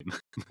time.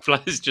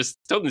 Players just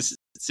told him to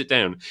sit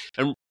down.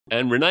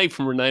 And Renee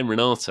from Renee and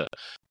Renata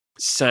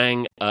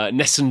sang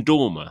Nessun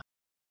Dorma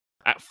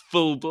at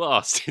full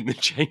blast in the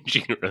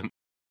changing room.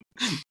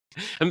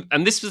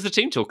 And this was the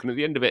team talking at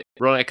the end of it.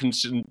 Ron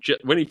Atkinson,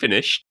 when he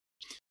finished,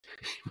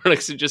 Ron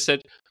Atkinson just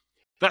said,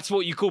 "That's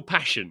what you call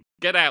passion.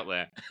 Get out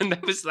there." And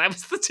that was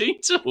the team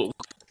talk.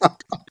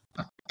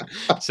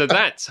 So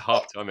that's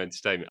halftime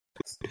entertainment.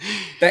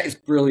 That is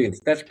brilliant.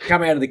 That's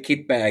come out of the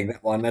kit bag,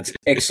 that one. That's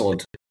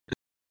excellent.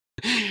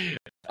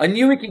 I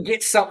knew we could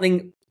get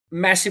something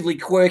massively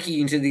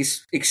quirky into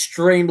this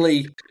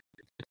extremely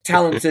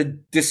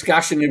talented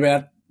discussion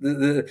about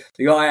the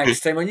Ajax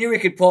team. I knew we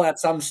could pull out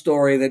some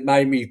story that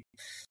made me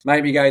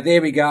go,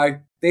 there we go.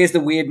 There's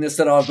the weirdness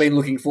that I've been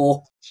looking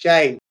for.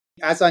 Shane,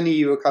 as I knew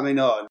you were coming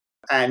on,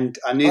 and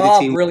I knew the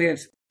team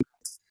brilliant.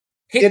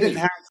 didn't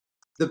have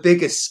the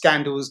biggest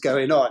scandals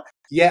going on,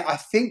 yet I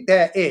think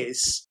there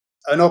is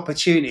an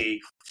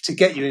opportunity to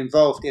get you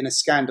involved in a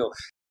scandal.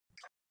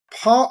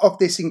 Part of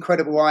this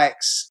incredible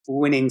Ajax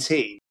winning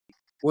team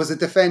was a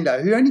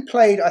defender who only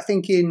played, I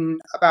think, in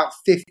about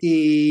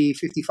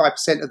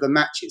 55% of the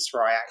matches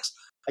for Ajax.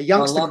 A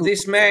youngster. I love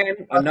this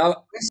man. I know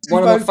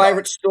one of my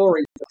favourite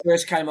stories that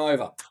first came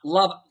over.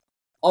 Love it.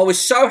 I was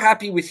so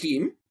happy with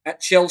him at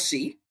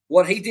Chelsea.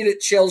 What he did at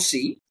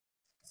Chelsea,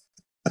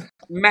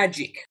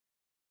 magic.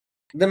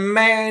 The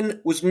man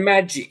was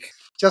magic.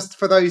 Just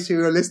for those who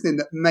are listening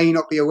that may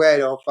not be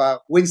aware of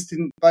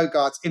Winston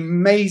Bogart's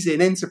amazing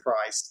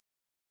enterprise.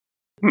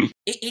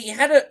 He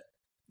had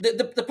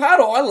the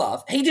part I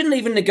love, he didn't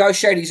even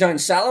negotiate his own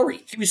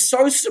salary. He was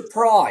so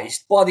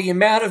surprised by the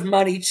amount of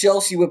money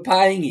Chelsea were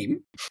paying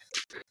him.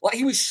 Like,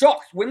 he was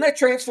shocked. When that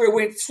transfer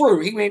went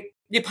through, he went,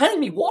 "You're paying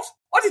me what?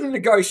 I didn't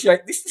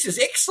negotiate this. This is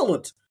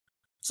excellent."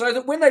 So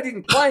that when they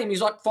didn't play him, he's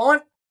like,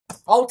 "Fine,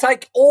 I'll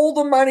take all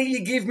the money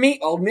you give me.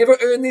 I'll never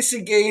earn this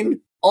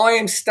again. I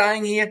am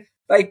staying here."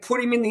 They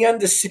put him in the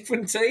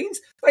under-17s.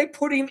 They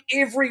put him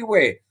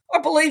everywhere. I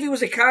believe he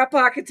was a car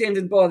park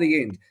attendant by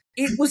the end.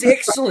 It was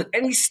excellent,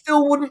 and he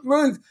still wouldn't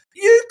move.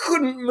 You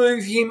couldn't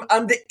move him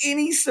under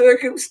any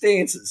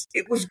circumstances.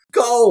 It was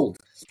gold.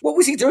 What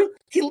was he doing?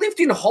 He lived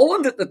in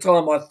Holland at the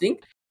time, I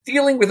think,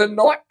 dealing with a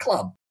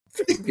nightclub.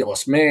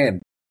 Fabulous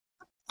man.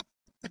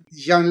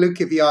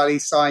 Gianluca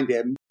Vialli signed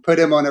him, put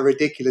him on a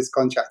ridiculous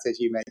contract, as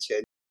you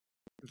mentioned.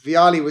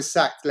 Vialli was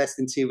sacked less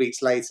than 2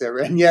 weeks later,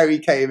 and Yeri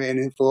came in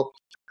and thought,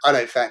 "I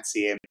don't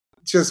fancy him."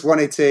 Just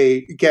wanted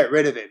to get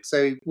rid of him.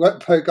 So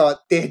what Bogart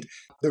did,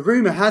 the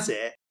rumour has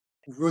it,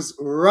 was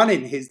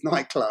running his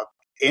nightclub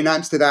in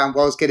Amsterdam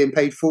whilst getting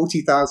paid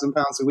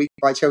 £40,000 a week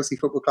by Chelsea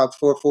Football Club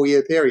for a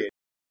 4-year period.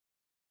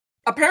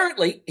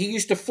 Apparently, he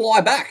used to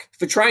fly back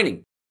for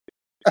training.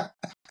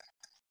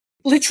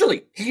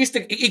 Literally,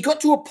 he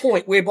got to a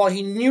point whereby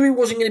he knew he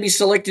wasn't going to be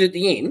selected at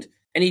the end,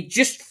 and he'd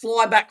just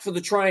fly back for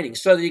the training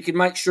so that he could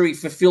make sure he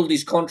fulfilled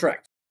his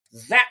contract.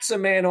 That's a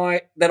man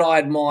that I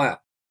admire.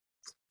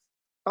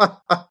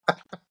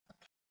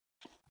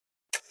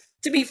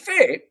 To be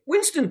fair,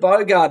 Winston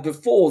Bogarde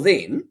before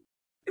then,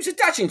 he was a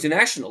Dutch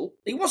international.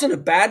 He wasn't a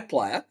bad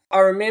player. I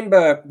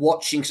remember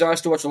watching, because I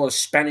used to watch a lot of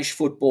Spanish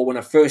football when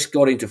I first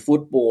got into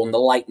football in the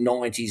late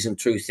 90s and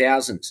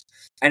 2000s.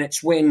 And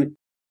it's when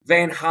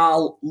Van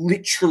Gaal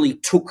literally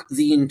took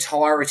the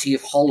entirety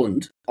of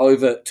Holland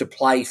over to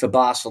play for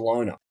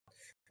Barcelona.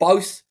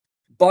 Both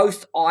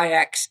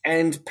Ajax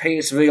and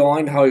PSV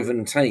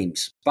Eindhoven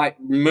teams, but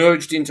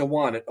merged into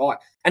one.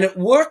 And it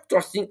worked,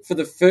 I think, for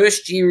the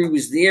first year he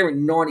was there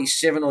in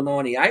 97 or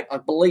 98. I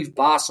believe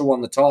Barca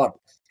won the title.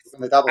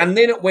 And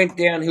then it went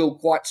downhill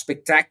quite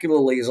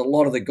spectacularly as a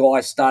lot of the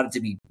guys started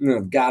to be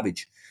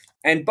garbage.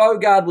 And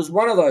Bogarde was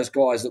one of those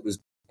guys that was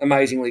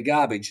amazingly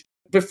garbage.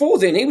 Before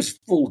then, he was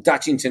full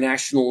Dutch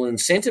international and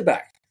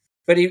centre-back.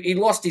 But he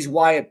lost his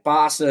way at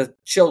Barca.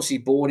 Chelsea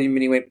bought him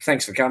and he went,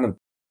 "Thanks for coming.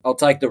 I'll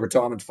take the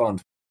retirement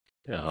fund."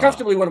 Oh.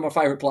 Comfortably one of my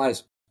favourite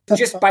players,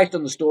 just based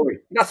on the story.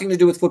 Nothing to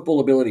do with football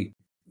ability.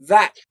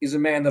 That is a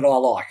man that I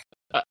like.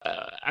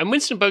 And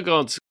Winston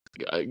Bogarde's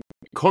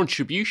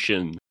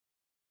contribution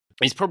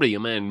is probably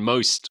a man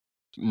most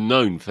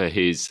known for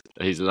his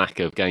lack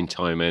of game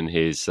time and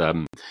his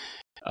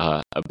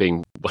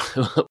being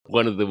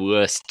one of the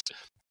worst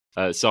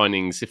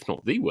signings, if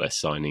not the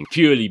worst signing,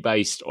 purely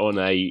based on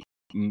a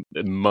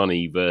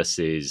money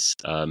versus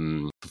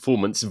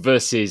performance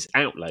versus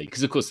outlay.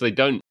 Because, of course, they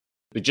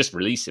just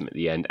release him at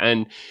the end.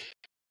 And,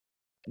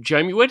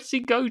 Jamie, where does he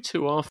go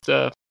to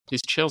after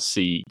his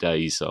Chelsea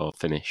days are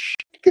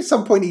finished? At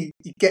some point, he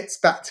gets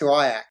back to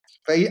Ajax.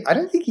 But I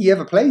don't think he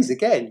ever plays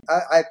again.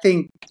 I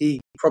think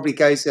he probably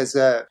goes as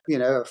a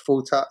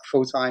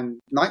full-time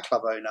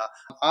nightclub owner.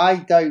 I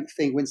don't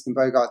think Winston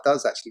Bogart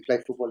does actually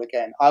play football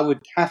again. I would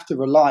have to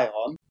rely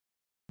on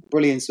the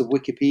brilliance of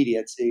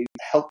Wikipedia to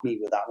help me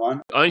with that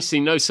one. I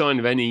see no sign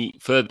of any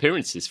further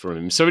appearances from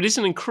him. So it is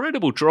an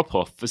incredible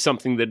drop-off for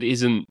something that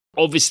isn't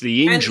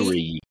obviously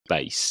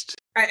injury-based.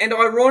 And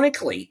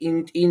ironically,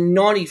 in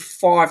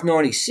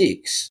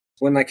 95-96,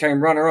 when they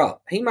came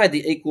runner-up, he made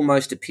the equal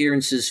most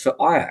appearances for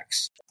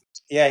Ajax.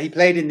 Yeah, he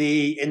played in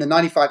the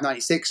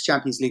 95-96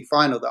 Champions League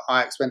final that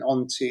Ajax went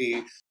on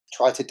to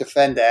try to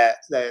defend their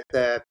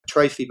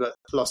trophy, but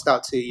lost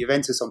out to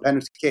Juventus on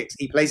penalty kicks.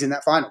 He plays in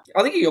that final.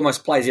 I think he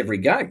almost plays every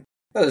game.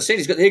 As I said,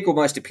 he's got the equal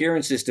most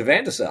appearances to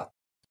Van der Sar.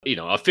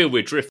 I feel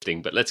we're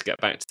drifting, but let's get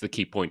back to the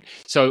key point.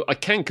 So I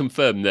can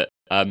confirm that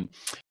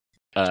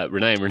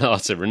Renee and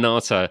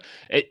Renata,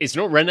 it's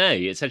not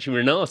Renee, it's actually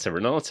Renata.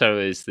 Renato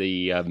is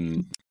the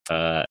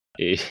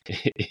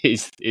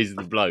is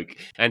the bloke,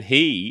 and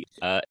he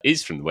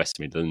is from the West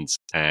Midlands,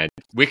 and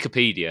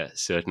Wikipedia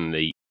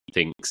certainly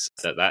thinks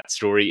that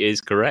story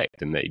is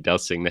correct and that he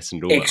does sing Ness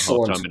and Dawn at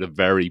half-time at a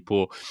very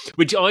poor,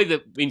 which either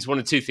means one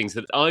of two things,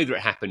 that either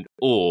it happened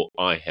or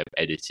I have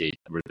edited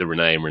the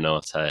Renee and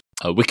Renata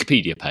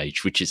Wikipedia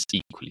page, which is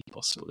equally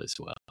possible as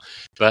well.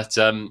 But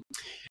to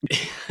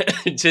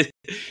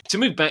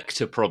move back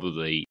to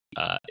probably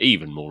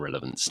even more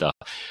relevant stuff,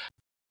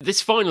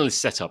 this final is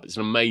set up, it's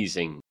an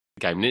amazing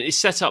game, and it's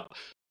set up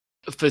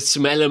for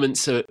some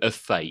elements of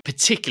fate,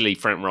 particularly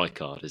Frank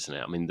Rijkaard, isn't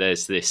it? I mean,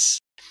 there's this...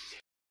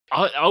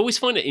 I always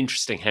find it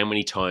interesting how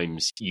many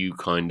times you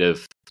kind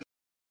of...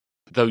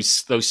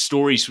 Those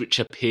stories which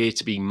appear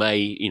to be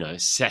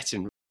set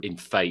in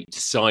fate,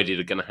 decided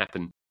are going to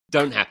happen,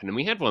 don't happen. And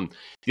we had one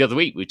the other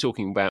week, we were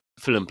talking about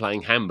Fulham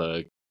playing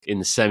Hamburg in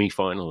the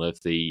semi-final of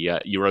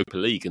the Europa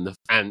League,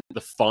 and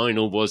the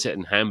final was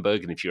in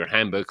Hamburg, and if you're a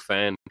Hamburg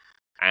fan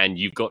and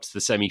you've got to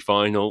the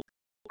semi-final,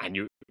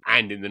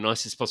 and in the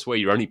nicest possible way,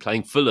 you're only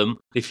playing Fulham.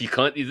 If you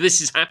can't, this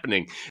is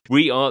happening.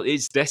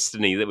 It's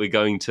destiny that we're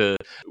going to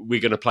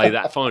play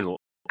that final,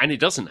 and it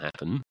doesn't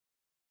happen.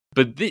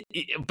 But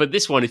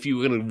this one, if you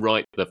were going to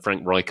write the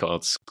Frank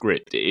Rijkaard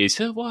script, it is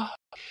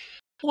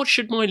what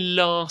should my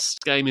last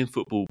game in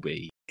football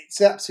be?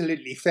 It's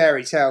absolutely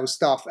fairy tale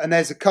stuff, and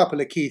there's a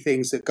couple of key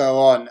things that go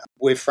on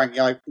with Frank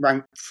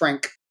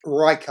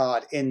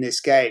Rijkaard in this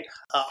game.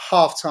 At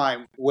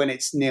half-time, when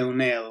it's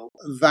 0-0,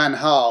 Van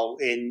Gaal,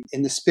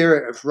 in the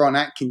spirit of Ron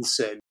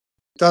Atkinson,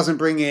 doesn't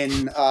bring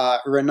in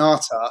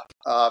Renata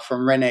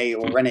from Renee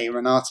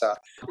Renata,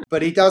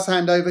 but he does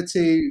hand over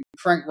to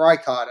Frank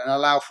Rijkaard and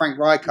allow Frank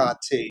Rijkaard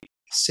to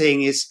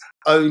sing his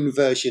own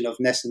version of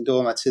Nessun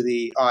Dorma to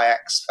the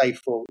Ajax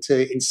faithful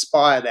to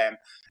inspire them.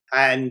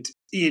 And,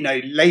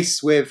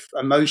 laced with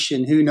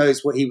emotion, who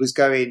knows what he was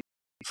going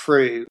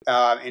through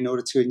in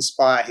order to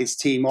inspire his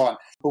team on.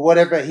 But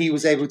whatever he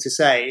was able to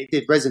say, it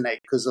did resonate,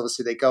 because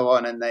obviously they go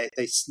on and they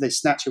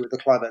snatch it with the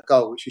Kluivert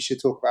goal, which we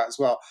should talk about as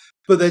well.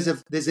 But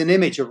there's an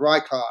image of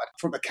Rijkaard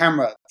from a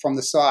camera from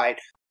the side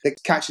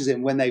that catches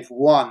him when they've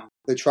won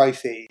the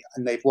trophy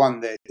and they've won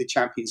the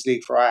Champions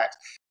League for Ajax.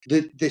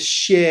 The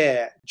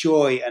sheer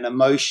joy and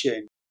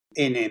emotion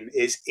in him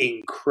is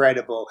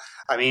incredible.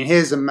 I mean,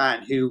 here's a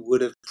man who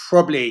would have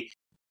probably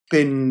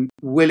been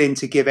willing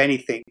to give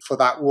anything for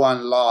that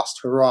one last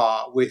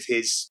hurrah with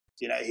his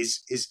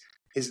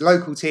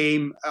local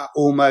team,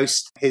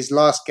 almost his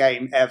last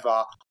game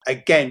ever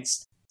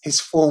against his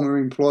former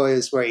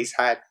employers, where he's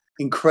had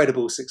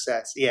incredible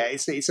success. Yeah,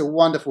 it's a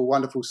wonderful,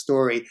 wonderful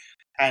story.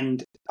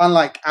 And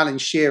unlike Alan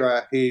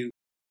Shearer, who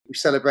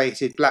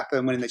celebrated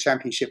Blackburn winning the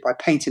championship by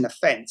painting a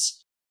fence,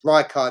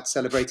 Rijkaard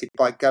celebrated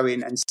by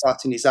going and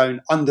starting his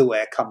own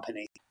underwear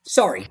company.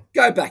 Sorry,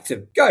 go back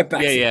to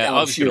Yeah,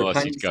 I was going to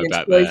ask you to go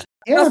back there.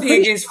 Yeah,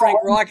 Nothing against Frank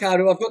Rijkaard,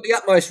 who I've got the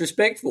utmost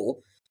respect for,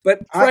 but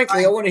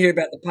frankly, I want to hear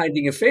about the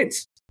painting of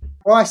fence.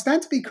 Well, I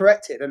stand to be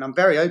corrected, and I'm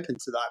very open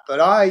to that. But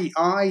I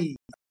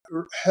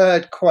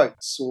heard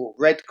quotes or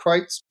read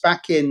quotes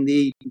back in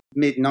the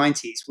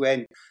mid-90s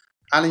when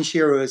Alan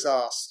Shearer was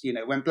asked,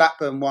 when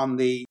Blackburn won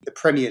the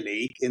Premier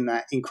League in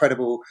that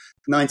incredible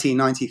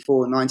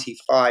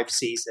 1994-95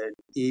 season,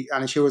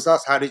 Alan Shearer was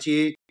asked, how did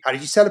you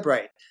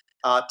celebrate?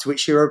 To which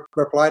Shearer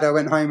replied, I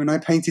went home and I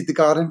painted the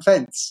garden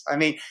fence. I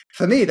mean,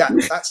 for me, that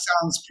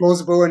sounds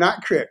plausible and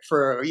accurate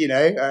for,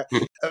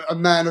 a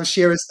man of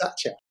Shearer's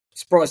stature.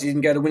 Surprised he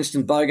didn't go to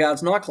Winston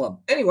Bogart's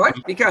nightclub. Anyway,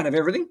 you can't have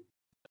everything.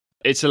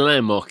 It's a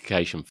landmark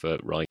occasion for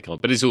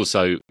Rijkaard, but it's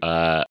also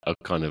a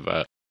kind of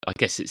I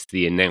guess it's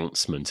the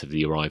announcement of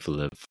the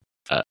arrival of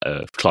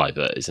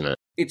Kluivert, isn't it?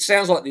 It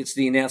sounds like it's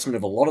the announcement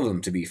of a lot of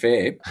them, to be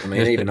fair. I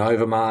mean, even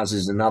Overmars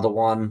is another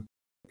one.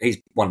 He's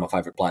one of my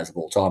favourite players of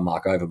all time,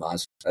 Mark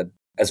Overmars,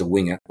 as a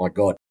winger. My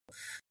God,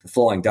 the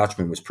Flying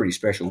Dutchman was pretty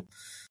special.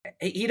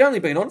 He'd only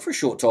been on for a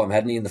short time,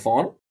 hadn't he, in the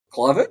final?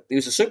 Kluivert, he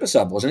was a super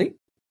sub, wasn't he?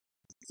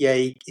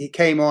 Yeah, he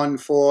came on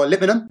for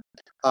Lippenham.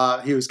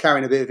 He was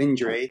carrying a bit of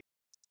injury.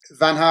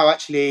 Van Gaal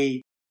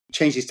actually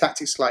changed his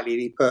tactics slightly.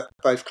 He put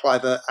both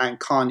Kluivert and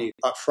Carney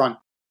up front,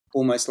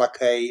 almost like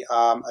a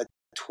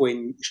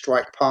twin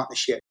strike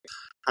partnership.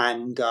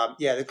 And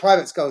the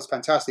Kluivert's goal is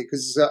fantastic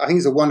because I think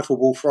it's a wonderful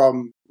ball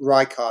from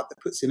Rijkaard that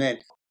puts him in.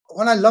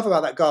 What I love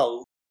about that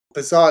goal,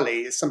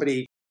 bizarrely, is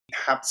somebody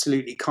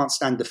absolutely can't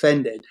stand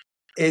defending,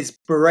 is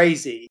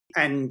Baresi.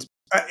 And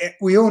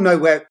we all know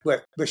where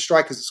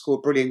strikers have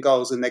scored brilliant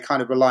goals and they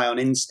kind of rely on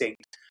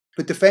instinct.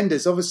 But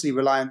defenders obviously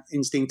rely on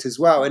instinct as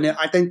well. And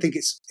I don't think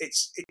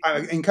I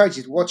encourage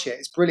you to watch it.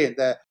 It's brilliant.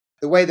 The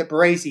way that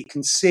Baresi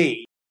can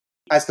see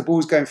as the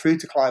ball's going through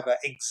to Kluivert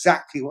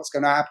exactly what's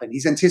going to happen.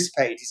 He's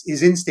anticipated.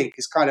 His instinct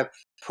has kind of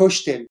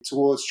pushed him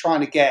towards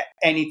trying to get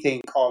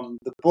anything on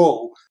the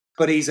ball,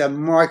 but he's a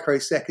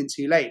microsecond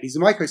too late. He's a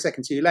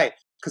microsecond too late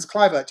because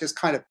Kluivert just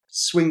kind of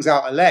swings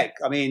out a leg.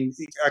 I mean,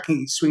 I think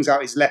he swings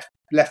out his left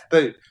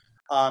boot.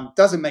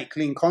 Doesn't make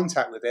clean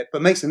contact with it,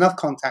 but makes enough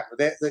contact with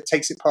it that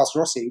takes it past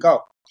Rossi and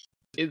goal.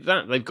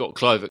 That they've got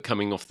Kluivert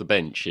coming off the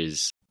bench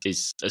is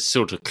a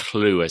sort of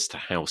clue as to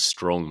how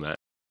strong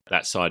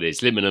that side is.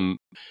 Limonham,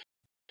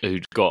 he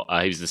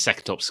was the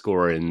second top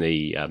scorer in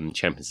the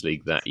Champions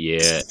League that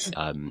year,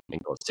 and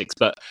got 6.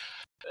 But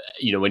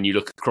when you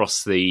look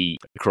across the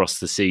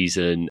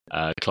season,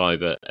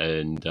 Kluivert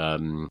and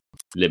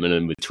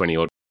Limonham with 20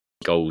 odd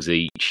goals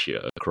each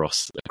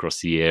across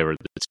the year are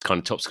the kind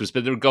of top scorers.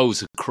 But there are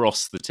goals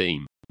across the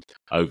team: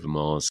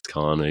 Overmars,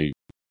 Kanu,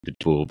 the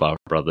Dwar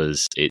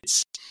brothers.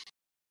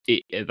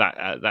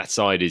 That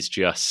side is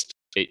just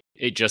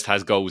it just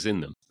has goals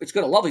in them. It's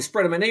got a lovely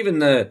spread. I mean, even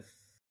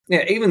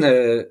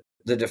the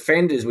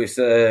defenders with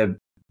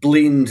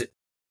Blind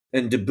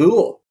and De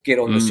Boer get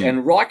on this,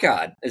 and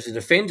Rijkaard as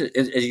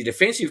your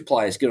defensive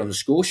players get on the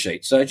score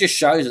sheet. So it just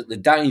shows that the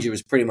danger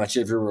is pretty much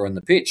everywhere on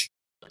the pitch.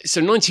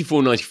 So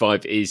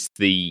 94-95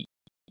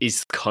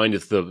 is kind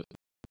of the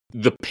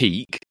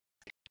peak.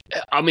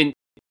 I mean,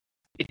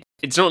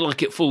 it's not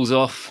like it falls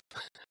off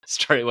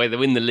straight away. They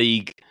win the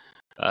league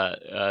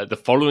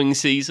the following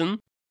season.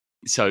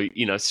 So,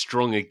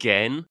 strong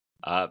again,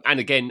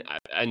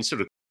 and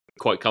sort of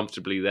quite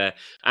comfortably there.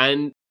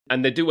 And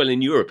they do well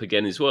in Europe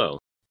again as well.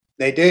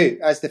 They do.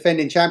 As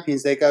defending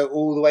champions, they go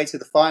all the way to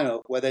the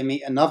final where they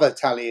meet another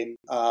Italian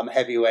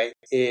heavyweight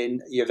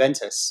in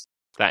Juventus.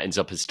 That ends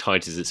up as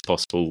tight as it's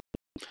possible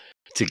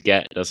to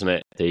get, doesn't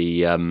it?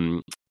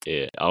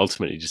 It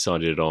ultimately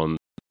decided on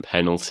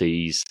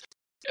penalties.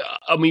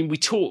 I mean, we're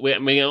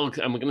going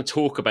to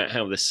talk about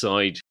how this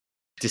side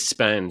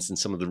disbands and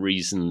some of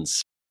the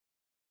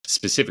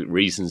specific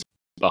reasons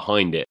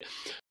behind it.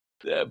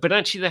 But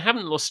actually, they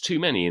haven't lost too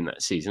many in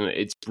that season.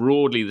 It's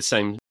broadly the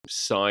same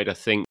side, I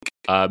think.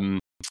 I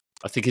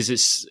think is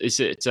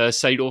it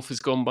Seedorf has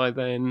gone by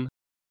then?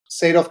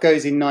 Seedorf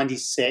goes in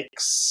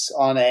 96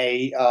 on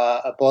a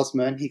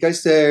Bosman. He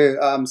goes to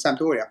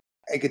Sampdoria.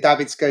 Edgar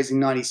Davids goes in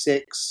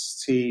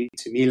 96 to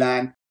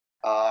Milan.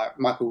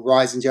 Michael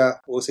Reisinger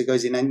also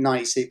goes in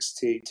 96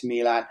 to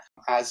Milan,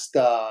 as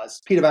does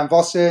Peter Van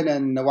Vossen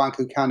and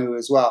Nwankwo Kanu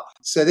as well.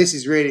 So this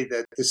is really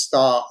the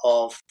start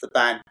of the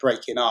band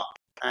breaking up.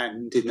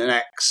 And in the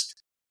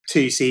next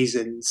 2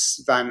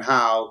 seasons, Van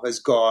Gaal has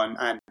gone,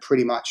 and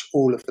pretty much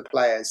all of the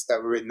players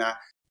that were in that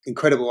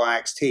incredible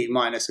Ajax team,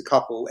 minus a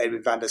couple,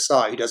 Edwin van der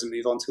Sar, who doesn't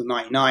move on till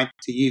 99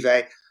 to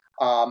Juve,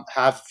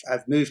 have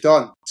moved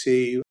on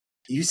to,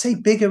 you say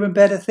bigger and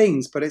better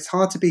things, but it's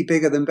hard to be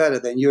bigger than better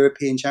than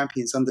European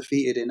champions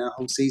undefeated in a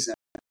whole season.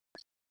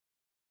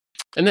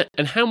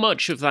 And how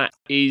much of that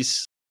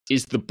is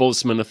the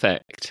Bosman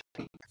effect?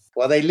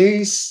 Well, they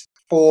lose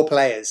 4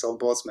 players on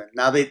Bosman.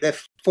 Now, they're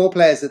 4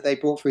 players that they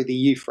brought through the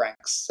youth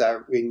ranks.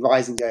 So, in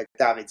Reisinger,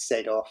 David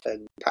Seedorf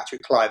and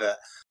Patrick Kluivert.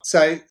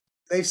 So,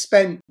 they've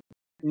spent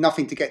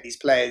nothing to get these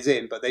players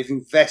in, but they've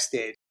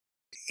invested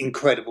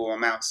incredible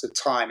amounts of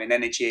time and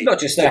energy. Not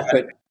just that,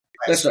 but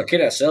let's not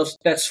kid ourselves.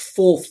 That's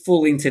 4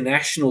 full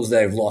internationals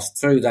they've lost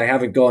through. They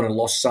haven't gone and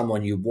lost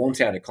someone you want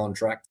out of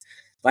contract.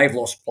 They've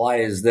lost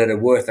players that are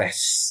worth a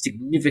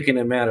significant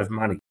amount of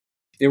money.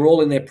 They're all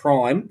in their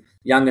prime,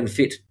 young and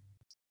fit.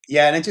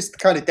 Yeah, and it just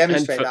kind of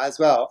demonstrate that as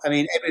well. I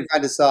mean, Edwin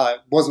van der Sar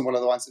wasn't one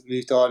of the ones that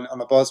moved on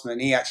a Bosman.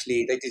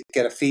 They did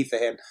get a fee for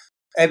him.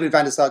 Edwin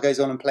van der Sar goes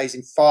on and plays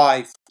in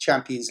 5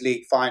 Champions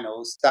League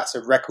finals. That's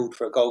a record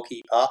for a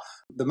goalkeeper.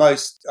 The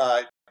most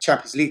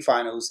Champions League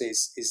finals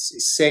is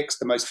 6.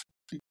 The most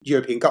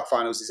European Cup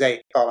finals is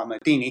 8. Paolo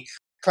Maldini.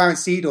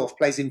 Clarence Seedorf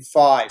plays in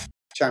 5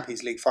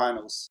 Champions League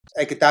finals.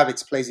 Edgar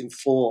Davids plays in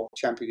 4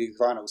 Champions League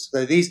finals.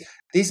 So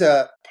these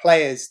are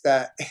players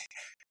that,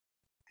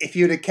 if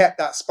you'd have kept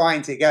that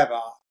spine together,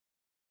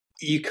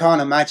 you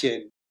can't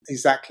imagine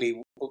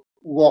exactly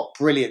what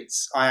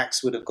brilliance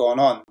Ajax would have gone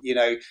on.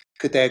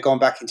 Could they have gone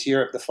back into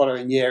Europe the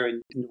following year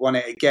and won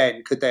it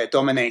again? Could they have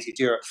dominated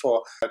Europe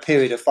for a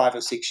period of 5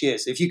 or 6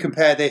 years? If you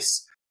compare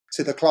this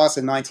to the class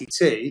of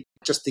 92,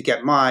 just to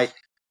get my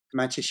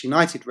Manchester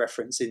United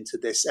reference into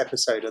this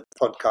episode of the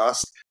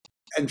podcast,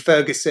 and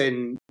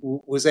Ferguson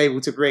was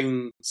able to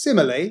bring,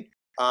 similarly,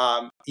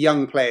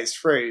 young players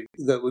through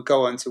that would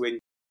go on to win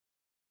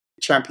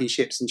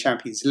championships and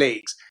Champions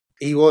Leagues.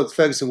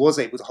 Ferguson was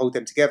able to hold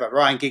them together.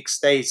 Ryan Giggs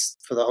stays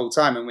for the whole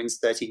time and wins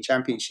 13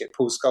 championships.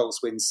 Paul Scholes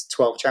wins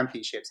 12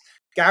 championships.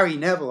 Gary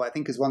Neville, I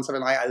think, has won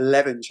something like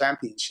 11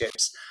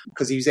 championships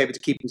because he was able to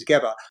keep them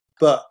together.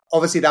 But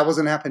obviously that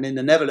wasn't happening in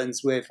the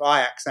Netherlands with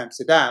Ajax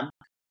Amsterdam.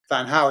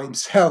 Van Gaal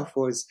himself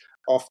was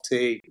off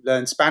to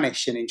learn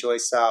Spanish and enjoy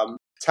some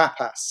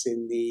tapas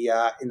in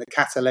the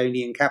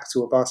Catalonian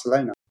capital of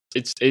Barcelona.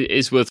 It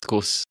is worth, of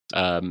course,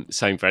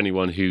 saying for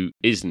anyone who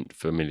isn't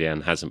familiar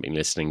and hasn't been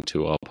listening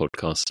to our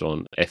podcast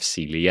on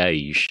FC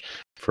Liège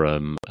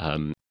from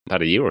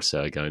about a year or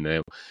so ago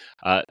now,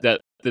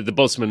 that the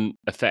Bosman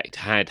effect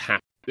had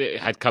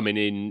come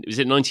in, was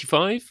it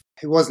 95?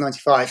 It was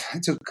 95.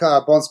 It took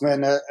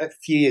Bosman a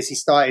few years. He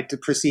started the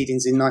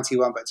proceedings in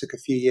 91, but it took a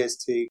few years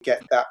to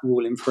get that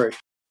ruling through.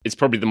 It's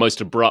probably the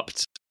most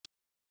abrupt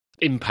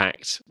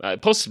impact,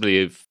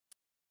 possibly of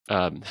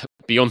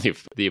beyond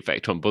the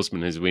effect on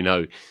Bosman, as we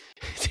know,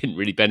 didn't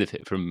really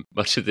benefit from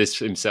much of this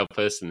himself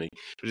personally,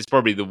 but it's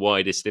probably the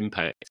widest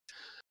impact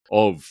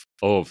of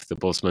the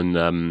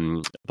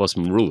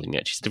Bosman ruling.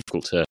 Actually, it's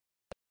difficult to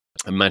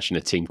imagine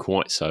a team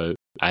quite so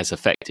as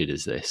affected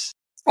as this.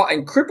 Oh,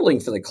 and crippling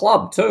for the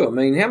club too. I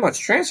mean, how much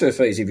transfer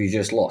fees have you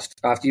just lost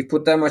after you've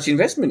put that much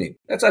investment in?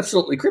 That's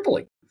absolutely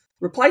crippling.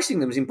 Replacing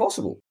them is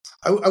impossible.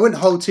 I wouldn't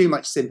hold too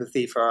much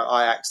sympathy for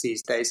Ajax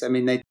these days. I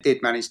mean, they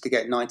did manage to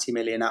get 90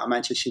 million out of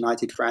Manchester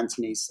United for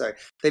Anthony, so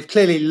they've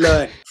clearly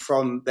learned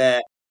from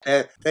their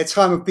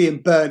time of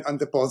being burnt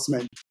under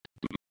Bosman.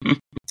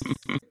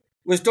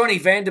 Was Donny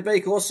van der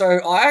Beek also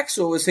Ajax,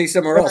 or was he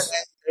somewhere else?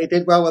 They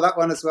did well with that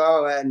one as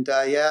well, and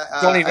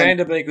Donny van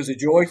der Beek was a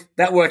joy.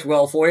 That worked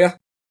well for you.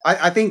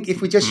 I think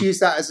if we just use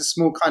that as a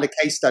small kind of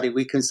case study,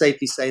 we can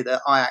safely say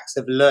that Ajax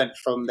have learned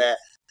from their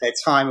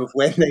time of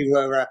when they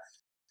were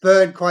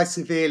burned quite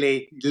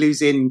severely,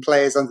 losing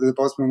players under the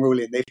Bosman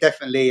ruling. They've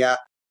definitely,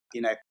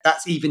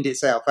 that's evened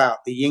itself out.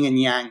 The yin and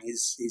yang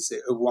is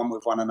one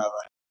with one another.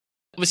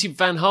 Obviously,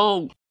 Van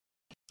Gaal,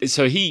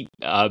 so he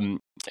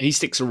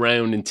sticks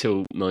around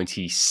until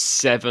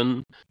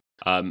 97.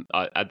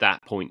 At that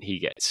point, he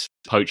gets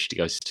poached. He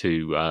goes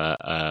to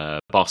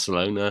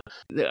Barcelona.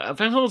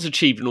 Van Gaal's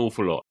achieved an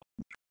awful lot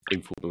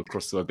in football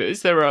across the world. But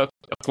is there a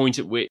point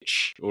at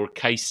which, or a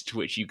case to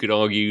which you could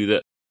argue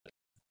that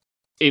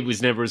it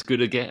was never as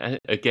good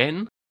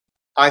again?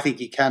 I think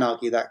you can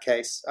argue that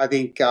case. I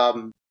think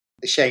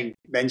Shane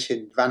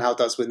mentioned Van Gaal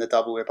does win the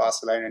double with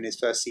Barcelona in his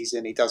first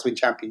season. He does win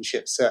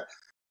championships at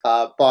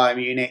Bayern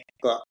Munich.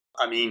 But,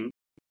 I mean,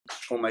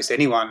 almost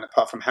anyone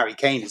apart from Harry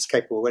Kane is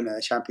capable of winning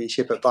a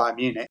championship at Bayern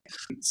Munich.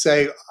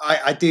 So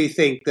I do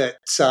think that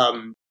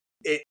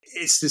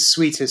it's the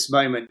sweetest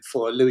moment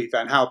for Louis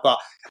van Gaal. But,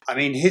 I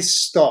mean, his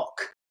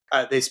stock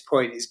at this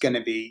point is going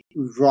to be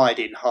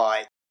riding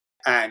high.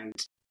 And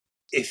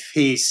if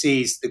he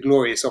sees the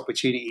glorious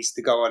opportunities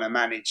to go on and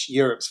manage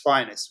Europe's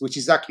finest, which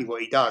is exactly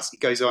what he does, he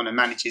goes on and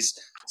manages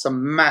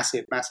some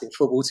massive, massive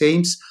football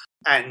teams,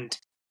 and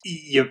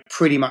you're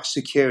pretty much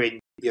securing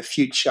your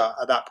future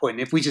at that point.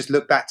 And if we just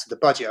look back to the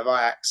budget of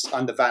Ajax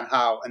under Van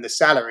Gaal and the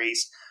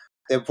salaries,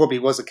 there probably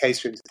was a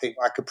case for him to think,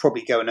 I could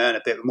probably go and earn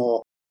a bit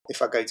more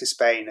if I go to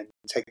Spain and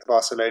take the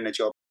Barcelona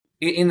job.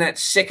 In that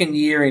second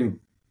year in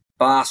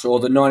Barca, or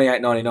the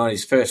 98-99,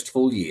 his first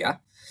full year,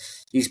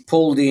 he's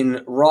pulled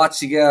in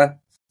Reitziger,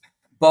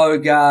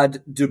 Bogaard,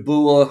 De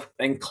Boer,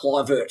 and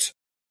Kluivert.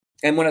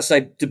 And when I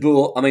say De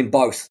Boer, I mean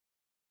both.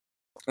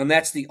 And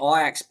that's the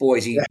Ajax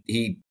boys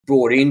he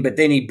brought in, but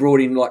then he brought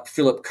in like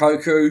Philip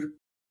Koku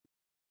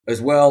as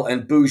well,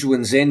 and Bourgeois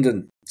and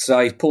Zenden. So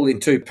he pulled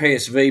in two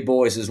PSV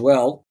boys as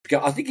well.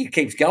 I think he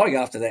keeps going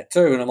after that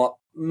too. And I'm like,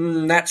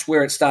 that's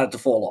where it started to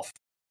fall off.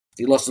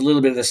 He lost a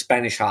little bit of the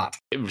Spanish heart.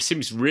 It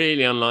seems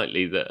really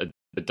unlikely that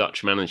a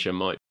Dutch manager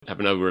might have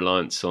an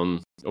over-reliance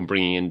on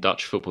bringing in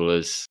Dutch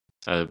footballers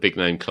at a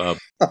big-name club.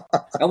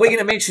 Are we going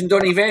to mention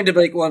Donny van der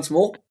Beek once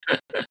more?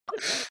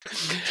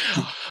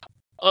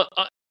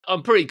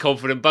 I'm pretty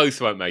confident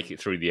both won't make it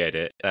through the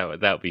edit.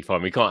 That'll be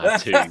fine. We can't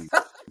have two.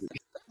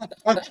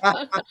 I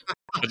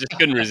just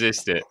couldn't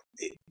resist it.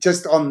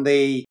 Just on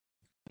the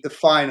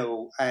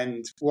final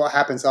and what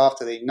happens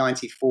after the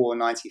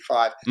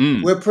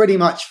 94-95, we're pretty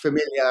much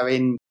familiar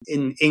in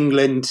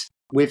England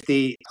with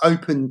the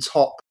open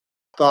top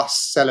bus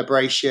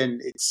celebration.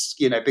 It's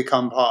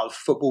become part of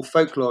football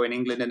folklore in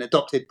England and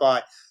adopted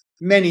by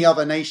many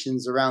other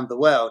nations around the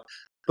world.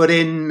 But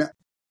in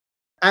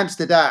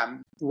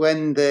Amsterdam,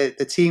 when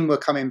the team were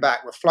flying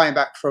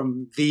back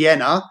from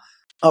Vienna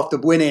after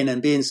winning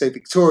and being so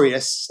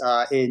victorious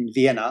in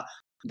Vienna,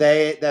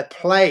 their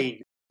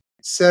plane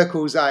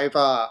circles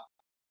over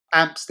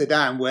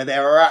Amsterdam, where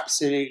there are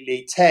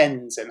absolutely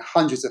tens and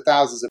hundreds of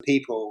thousands of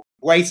people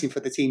waiting for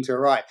the team to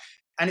arrive.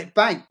 And it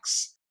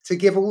banks to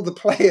give all the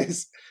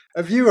players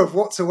a view of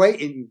what's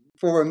awaiting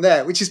for them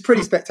there, which is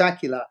pretty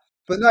spectacular.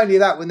 But not only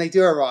that, when they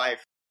do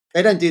arrive,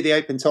 they don't do the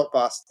open top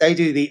bus. They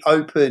do the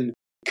open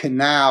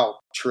canal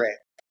trip,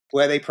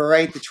 where they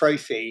parade the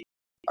trophy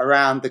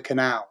around the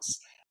canals.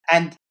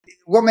 And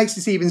what makes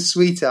this even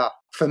sweeter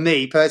for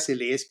me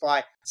personally is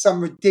by some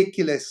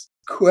ridiculous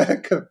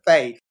quirk of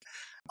faith,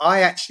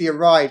 I actually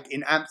arrived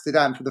in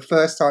Amsterdam for the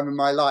first time in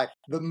my life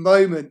the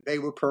moment they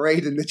were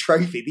parading the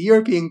trophy, the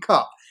European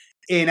Cup.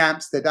 in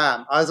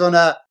Amsterdam. I was on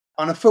a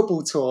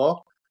football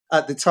tour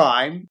at the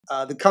time.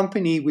 The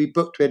company we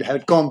booked with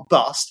had gone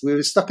bust. We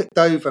were stuck at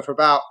Dover for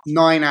about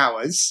 9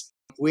 hours.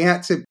 We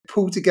had to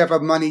pull together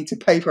money to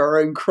pay for our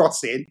own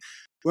crossing.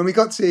 When we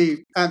got to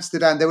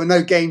Amsterdam, there were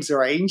no games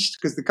arranged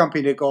because the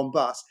company had gone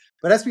bust.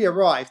 But as we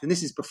arrived, and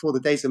this is before the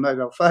days of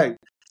mobile phone,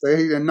 so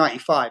in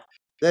 95,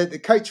 the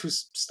coach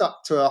was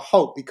stuck to a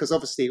halt because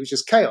obviously it was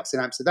just chaos in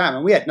Amsterdam.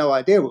 And we had no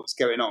idea what was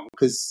going on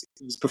because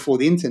it was before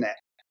the internet.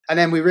 And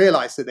then we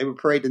realised that they were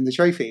parading the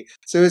trophy.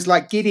 So it was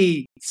like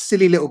giddy,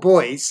 silly little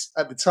boys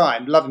at the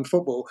time, loving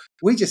football.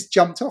 We just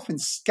jumped off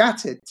and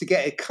scattered to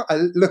get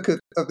a look of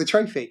the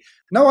trophy.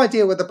 No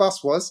idea where the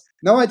bus was.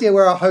 No idea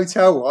where our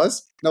hotel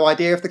was. No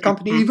idea if the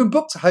company even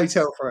booked a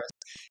hotel for us.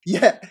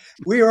 Yeah,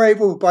 we were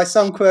able, by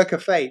some quirk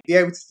of fate, be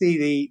able to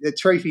see the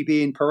trophy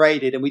being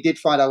paraded. And we did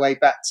find our way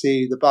back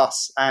to the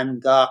bus.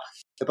 And the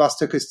bus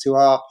took us to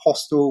our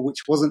hostel, which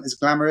wasn't as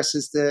glamorous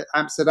as the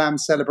Amsterdam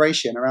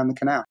celebration around the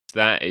canal.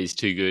 That is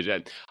too good.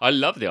 And I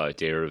love the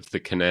idea of the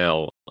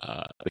canal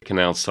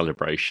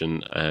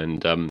celebration.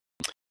 And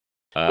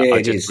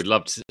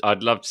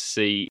I'd love to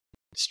see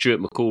Stuart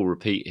McCall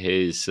repeat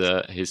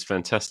his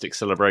fantastic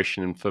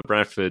celebration for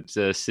Bradford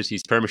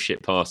City's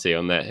Premiership party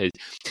on that.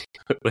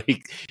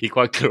 He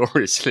quite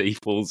gloriously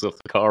falls off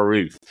the car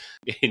roof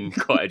in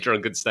quite a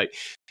drunken state.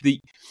 The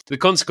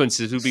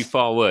consequences would be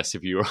far worse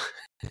if you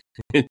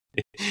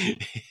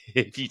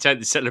if you take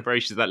the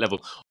celebration to that level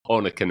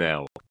on a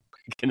canal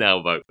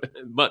boat.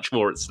 Much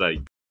more at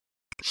stake.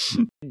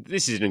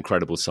 This is an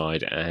incredible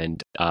side,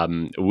 and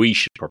we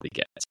should probably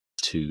get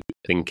to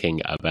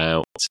thinking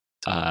about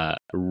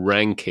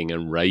ranking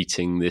and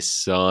rating this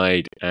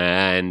side.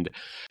 And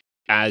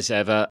as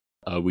ever,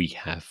 we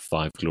have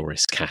 5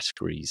 glorious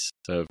categories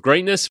of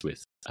greatness,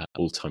 with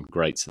all-time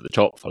greats at the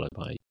top, followed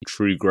by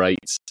true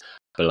greats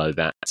below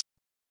that,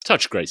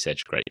 touch greats,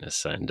 edge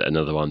greatness, and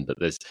another one, but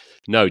there's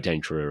no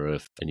danger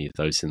of any of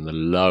those in the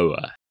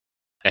lower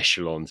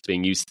echelons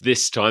being used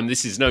this time.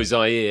 This is no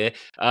Zaire.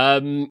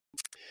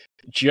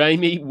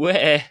 Jamie,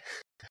 where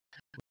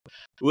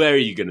are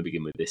you going to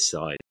begin with this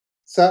side?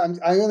 So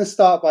I'm going to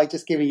start by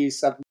just giving you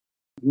some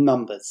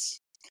numbers.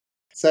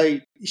 So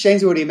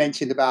Shane's already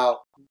mentioned about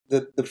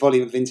the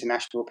volume of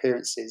international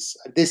appearances.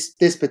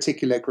 This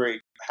particular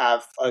group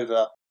have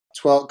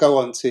go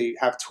on to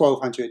have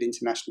 1,200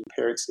 international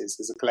appearances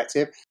as a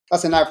collective.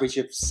 That's an average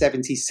of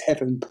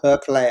 77 per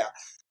player.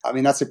 I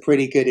mean, that's a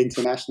pretty good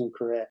international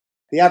career.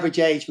 The average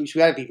age, which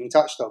we haven't even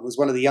touched on, was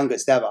one of the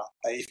youngest ever,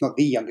 if not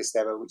the youngest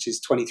ever, which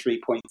is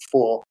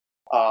 23.4,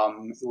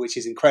 which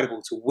is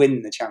incredible to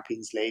win the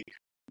Champions League.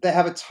 They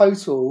have a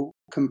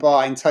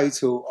combined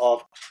total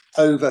of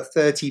over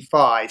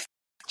 35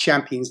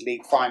 Champions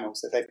League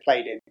finals that they've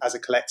played in as a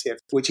collective,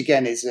 which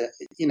again is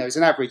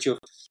an average of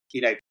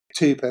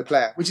 2 per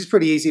player, which is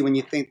pretty easy when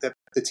you think that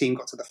the team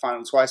got to the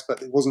final twice,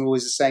 but it wasn't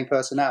always the same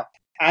personnel.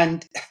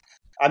 And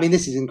I mean,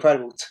 this is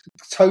incredible.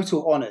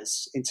 Total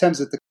honours in terms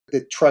of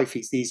the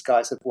trophies these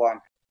guys have won.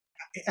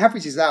 It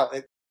averages out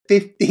at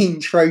 15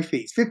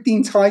 trophies,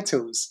 15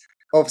 titles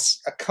of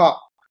a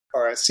cup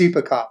or a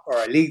Super Cup or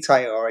a league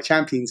title or a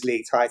Champions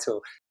League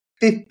title.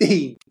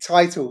 15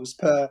 titles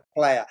per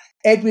player.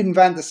 Edwin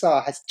van der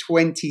Sar has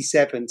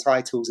 27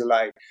 titles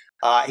alone.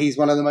 He's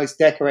one of the most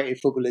decorated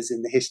footballers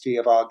in the history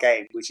of our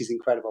game, which is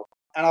incredible.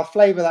 And I'll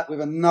flavour that with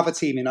another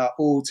team in our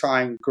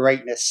all-time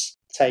greatness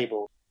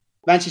table.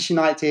 Manchester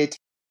United,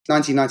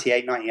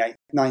 1998,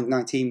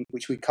 1919,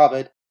 which we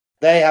covered.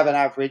 They have an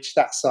average,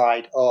 that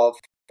side, of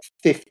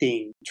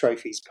 15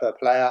 trophies per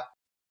player.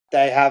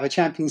 They have a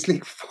Champions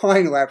League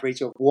final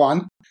average of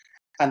 1.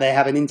 And they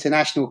have an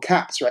international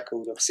caps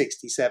record of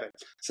 67.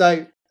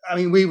 So, I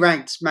mean, we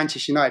ranked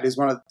Manchester United as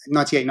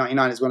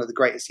 98-99 as one of the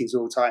greatest teams of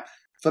all time.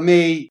 For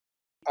me,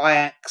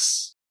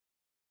 Ajax,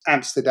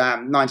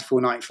 Amsterdam,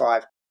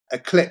 94-95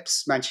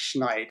 eclipse Manchester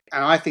United.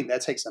 And I think they'll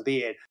take some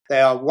beating.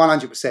 They are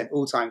 100%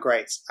 all-time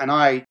greats. And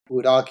I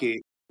would argue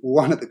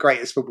one of the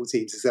greatest football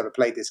teams that's ever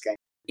played this game.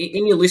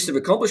 In your list of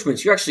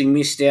accomplishments, you actually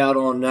missed out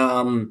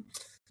on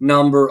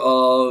number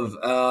of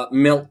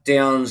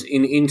meltdowns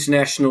in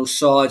international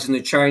sides in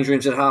the change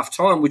rooms at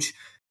half-time, which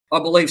I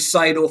believe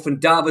Seedorf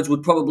and Davids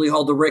would probably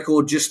hold the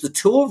record, just the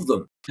 2 of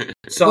them.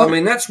 So, I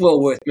mean, that's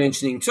well worth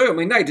mentioning too. I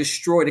mean, they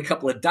destroyed a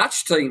couple of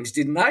Dutch teams,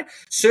 didn't they?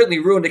 Certainly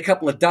ruined a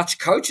couple of Dutch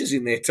coaches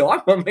in their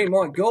time. I mean,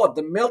 my God,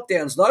 the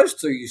meltdowns those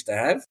 2 used to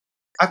have.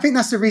 I think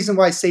that's the reason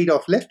why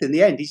Seedorf left in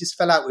the end. He just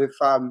fell out with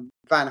Van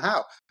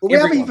Gaal. But we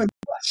haven't even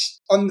touched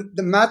on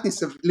the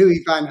madness of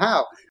Louis Van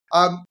Gaal.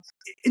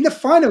 In the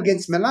final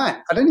against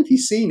Milan, I don't know if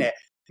you've seen it,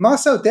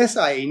 Marcel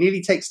Desailly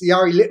nearly takes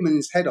Jari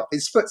Litman's head off.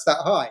 His foot's that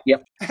high.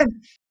 Yep.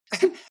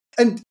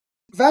 And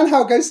Van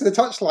Gaal goes to the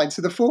touchline,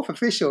 to the 4th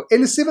official,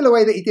 in a similar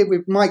way that he did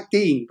with Mike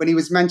Dean when he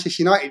was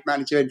Manchester United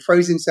manager and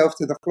throws himself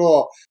to the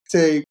floor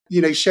to,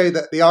 show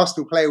that the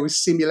Arsenal player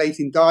was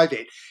simulating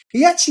diving.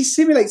 He actually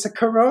simulates a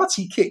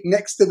karate kick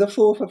next to the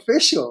 4th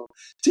official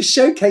to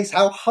showcase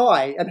how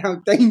high and how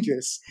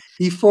dangerous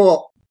he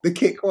thought the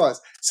kick was.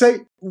 So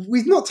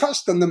we've not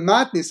touched on the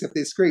madness of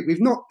this group.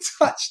 We've not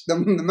touched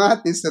on the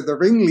madness of the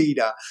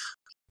ringleader.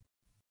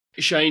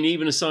 Shane,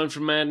 even aside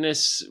from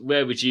madness,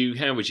 how would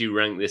you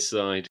rank this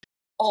side?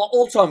 Oh,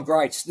 all-time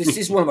greats. This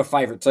is one of my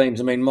favourite teams.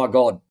 I mean, my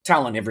God,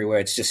 talent everywhere.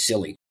 It's just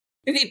silly.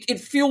 It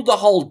fueled the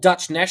whole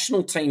Dutch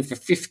national team for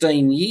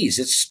 15 years.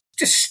 It's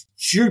just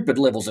stupid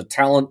levels of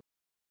talent.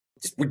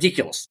 Just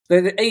ridiculous.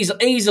 They're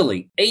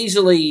easily,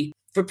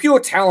 for pure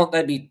talent,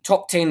 they'd be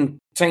top 10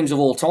 teams of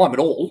all time at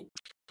all.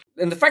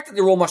 And the fact that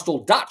they're almost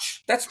all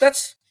Dutch, that's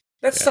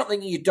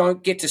something you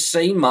don't get to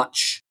see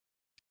much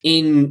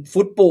in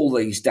football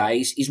these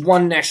days, is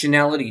one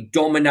nationality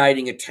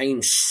dominating a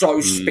team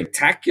so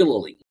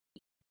spectacularly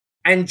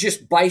and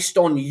just based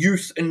on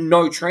youth and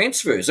no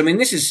transfers. I mean,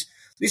 this is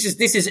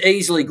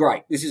easily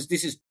great. This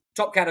is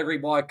top category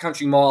by a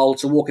country mile.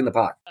 It's a walk in the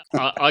park.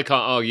 I can't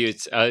argue.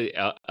 It's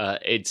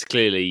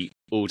clearly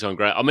all-time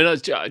great. I mean,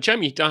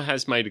 Jamie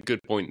has made a good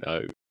point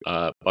though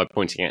by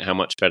pointing out how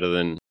much better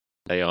than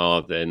they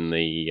are than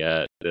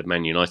the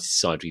Man United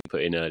side we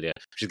put in earlier.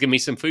 Which has given me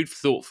some food for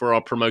thought for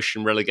our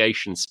promotion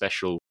relegation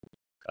special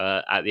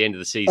at the end of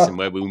the season,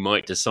 where we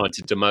might decide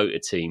to demote a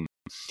team.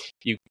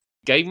 You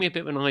gave me a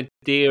bit of an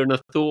idea and a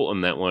thought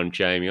on that one,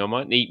 Jamie.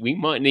 We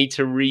might need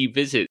to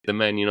revisit the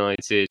Man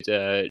United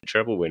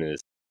treble winners.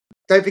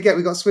 Don't forget,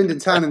 we've got Swindon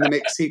Town in the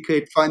mix who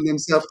could find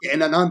themselves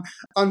getting an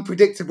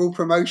unpredictable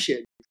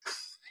promotion.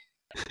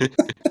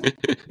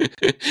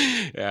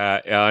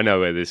 Yeah, I know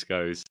where this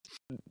goes.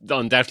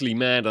 Undoubtedly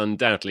mad,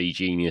 undoubtedly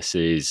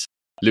geniuses.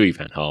 Louis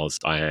van Gaal's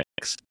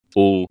Ajax,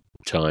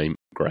 all-time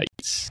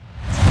greats.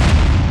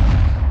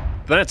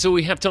 That's all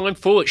we have time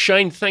for.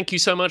 Shane, thank you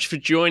so much for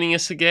joining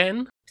us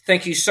again.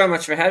 Thank you so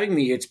much for having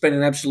me. It's been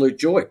an absolute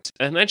joy.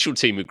 An actual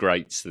team of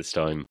greats this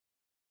time.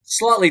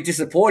 Slightly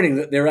disappointing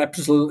that they're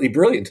absolutely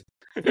brilliant.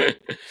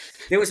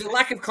 There was a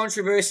lack of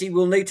controversy.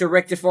 We'll need to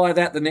rectify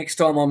that the next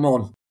time I'm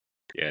on.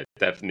 Yeah,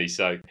 definitely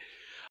so.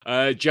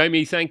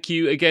 Jamie, thank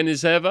you again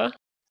as ever.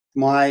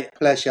 My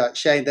pleasure.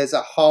 Shane, there's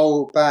a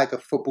whole bag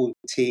of football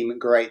team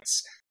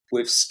greats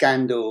with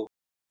scandal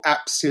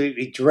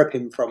absolutely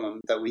dripping from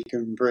them that we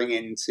can bring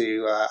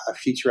into a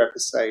future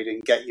episode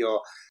and get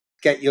your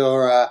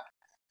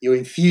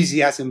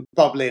enthusiasm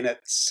bubbling at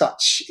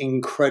such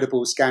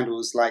incredible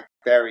scandals like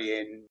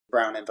burying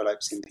brown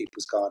envelopes in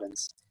people's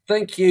gardens.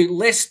 Thank you.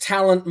 Less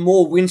talent,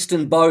 more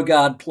Winston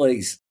Bogard,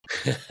 please.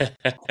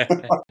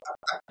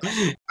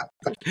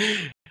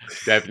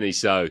 Definitely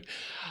so.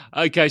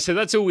 Okay, so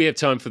that's all we have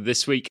time for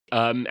this week.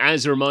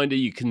 As a reminder,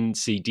 you can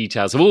see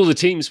details of all the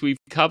teams we've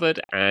covered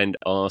and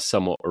our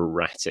somewhat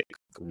erratic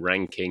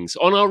rankings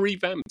on our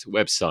revamped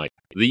website,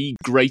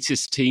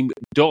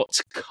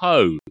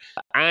 thegreatestteam.co.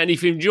 And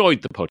if you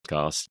enjoyed the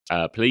podcast,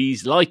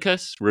 please like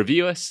us,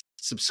 review us,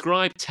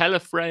 subscribe, tell a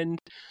friend.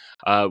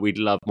 We'd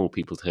love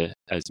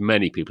as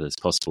many people as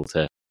possible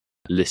to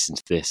listen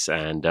to this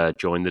and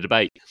join the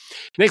debate.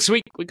 Next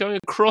week, we're going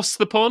across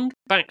the pond,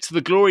 back to the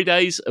glory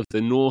days of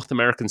the North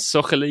American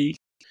Soccer League,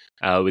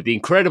 with the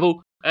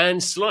incredible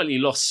and slightly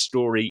lost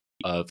story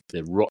of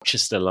the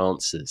Rochester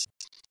Lancers.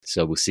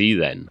 So we'll see you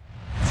then.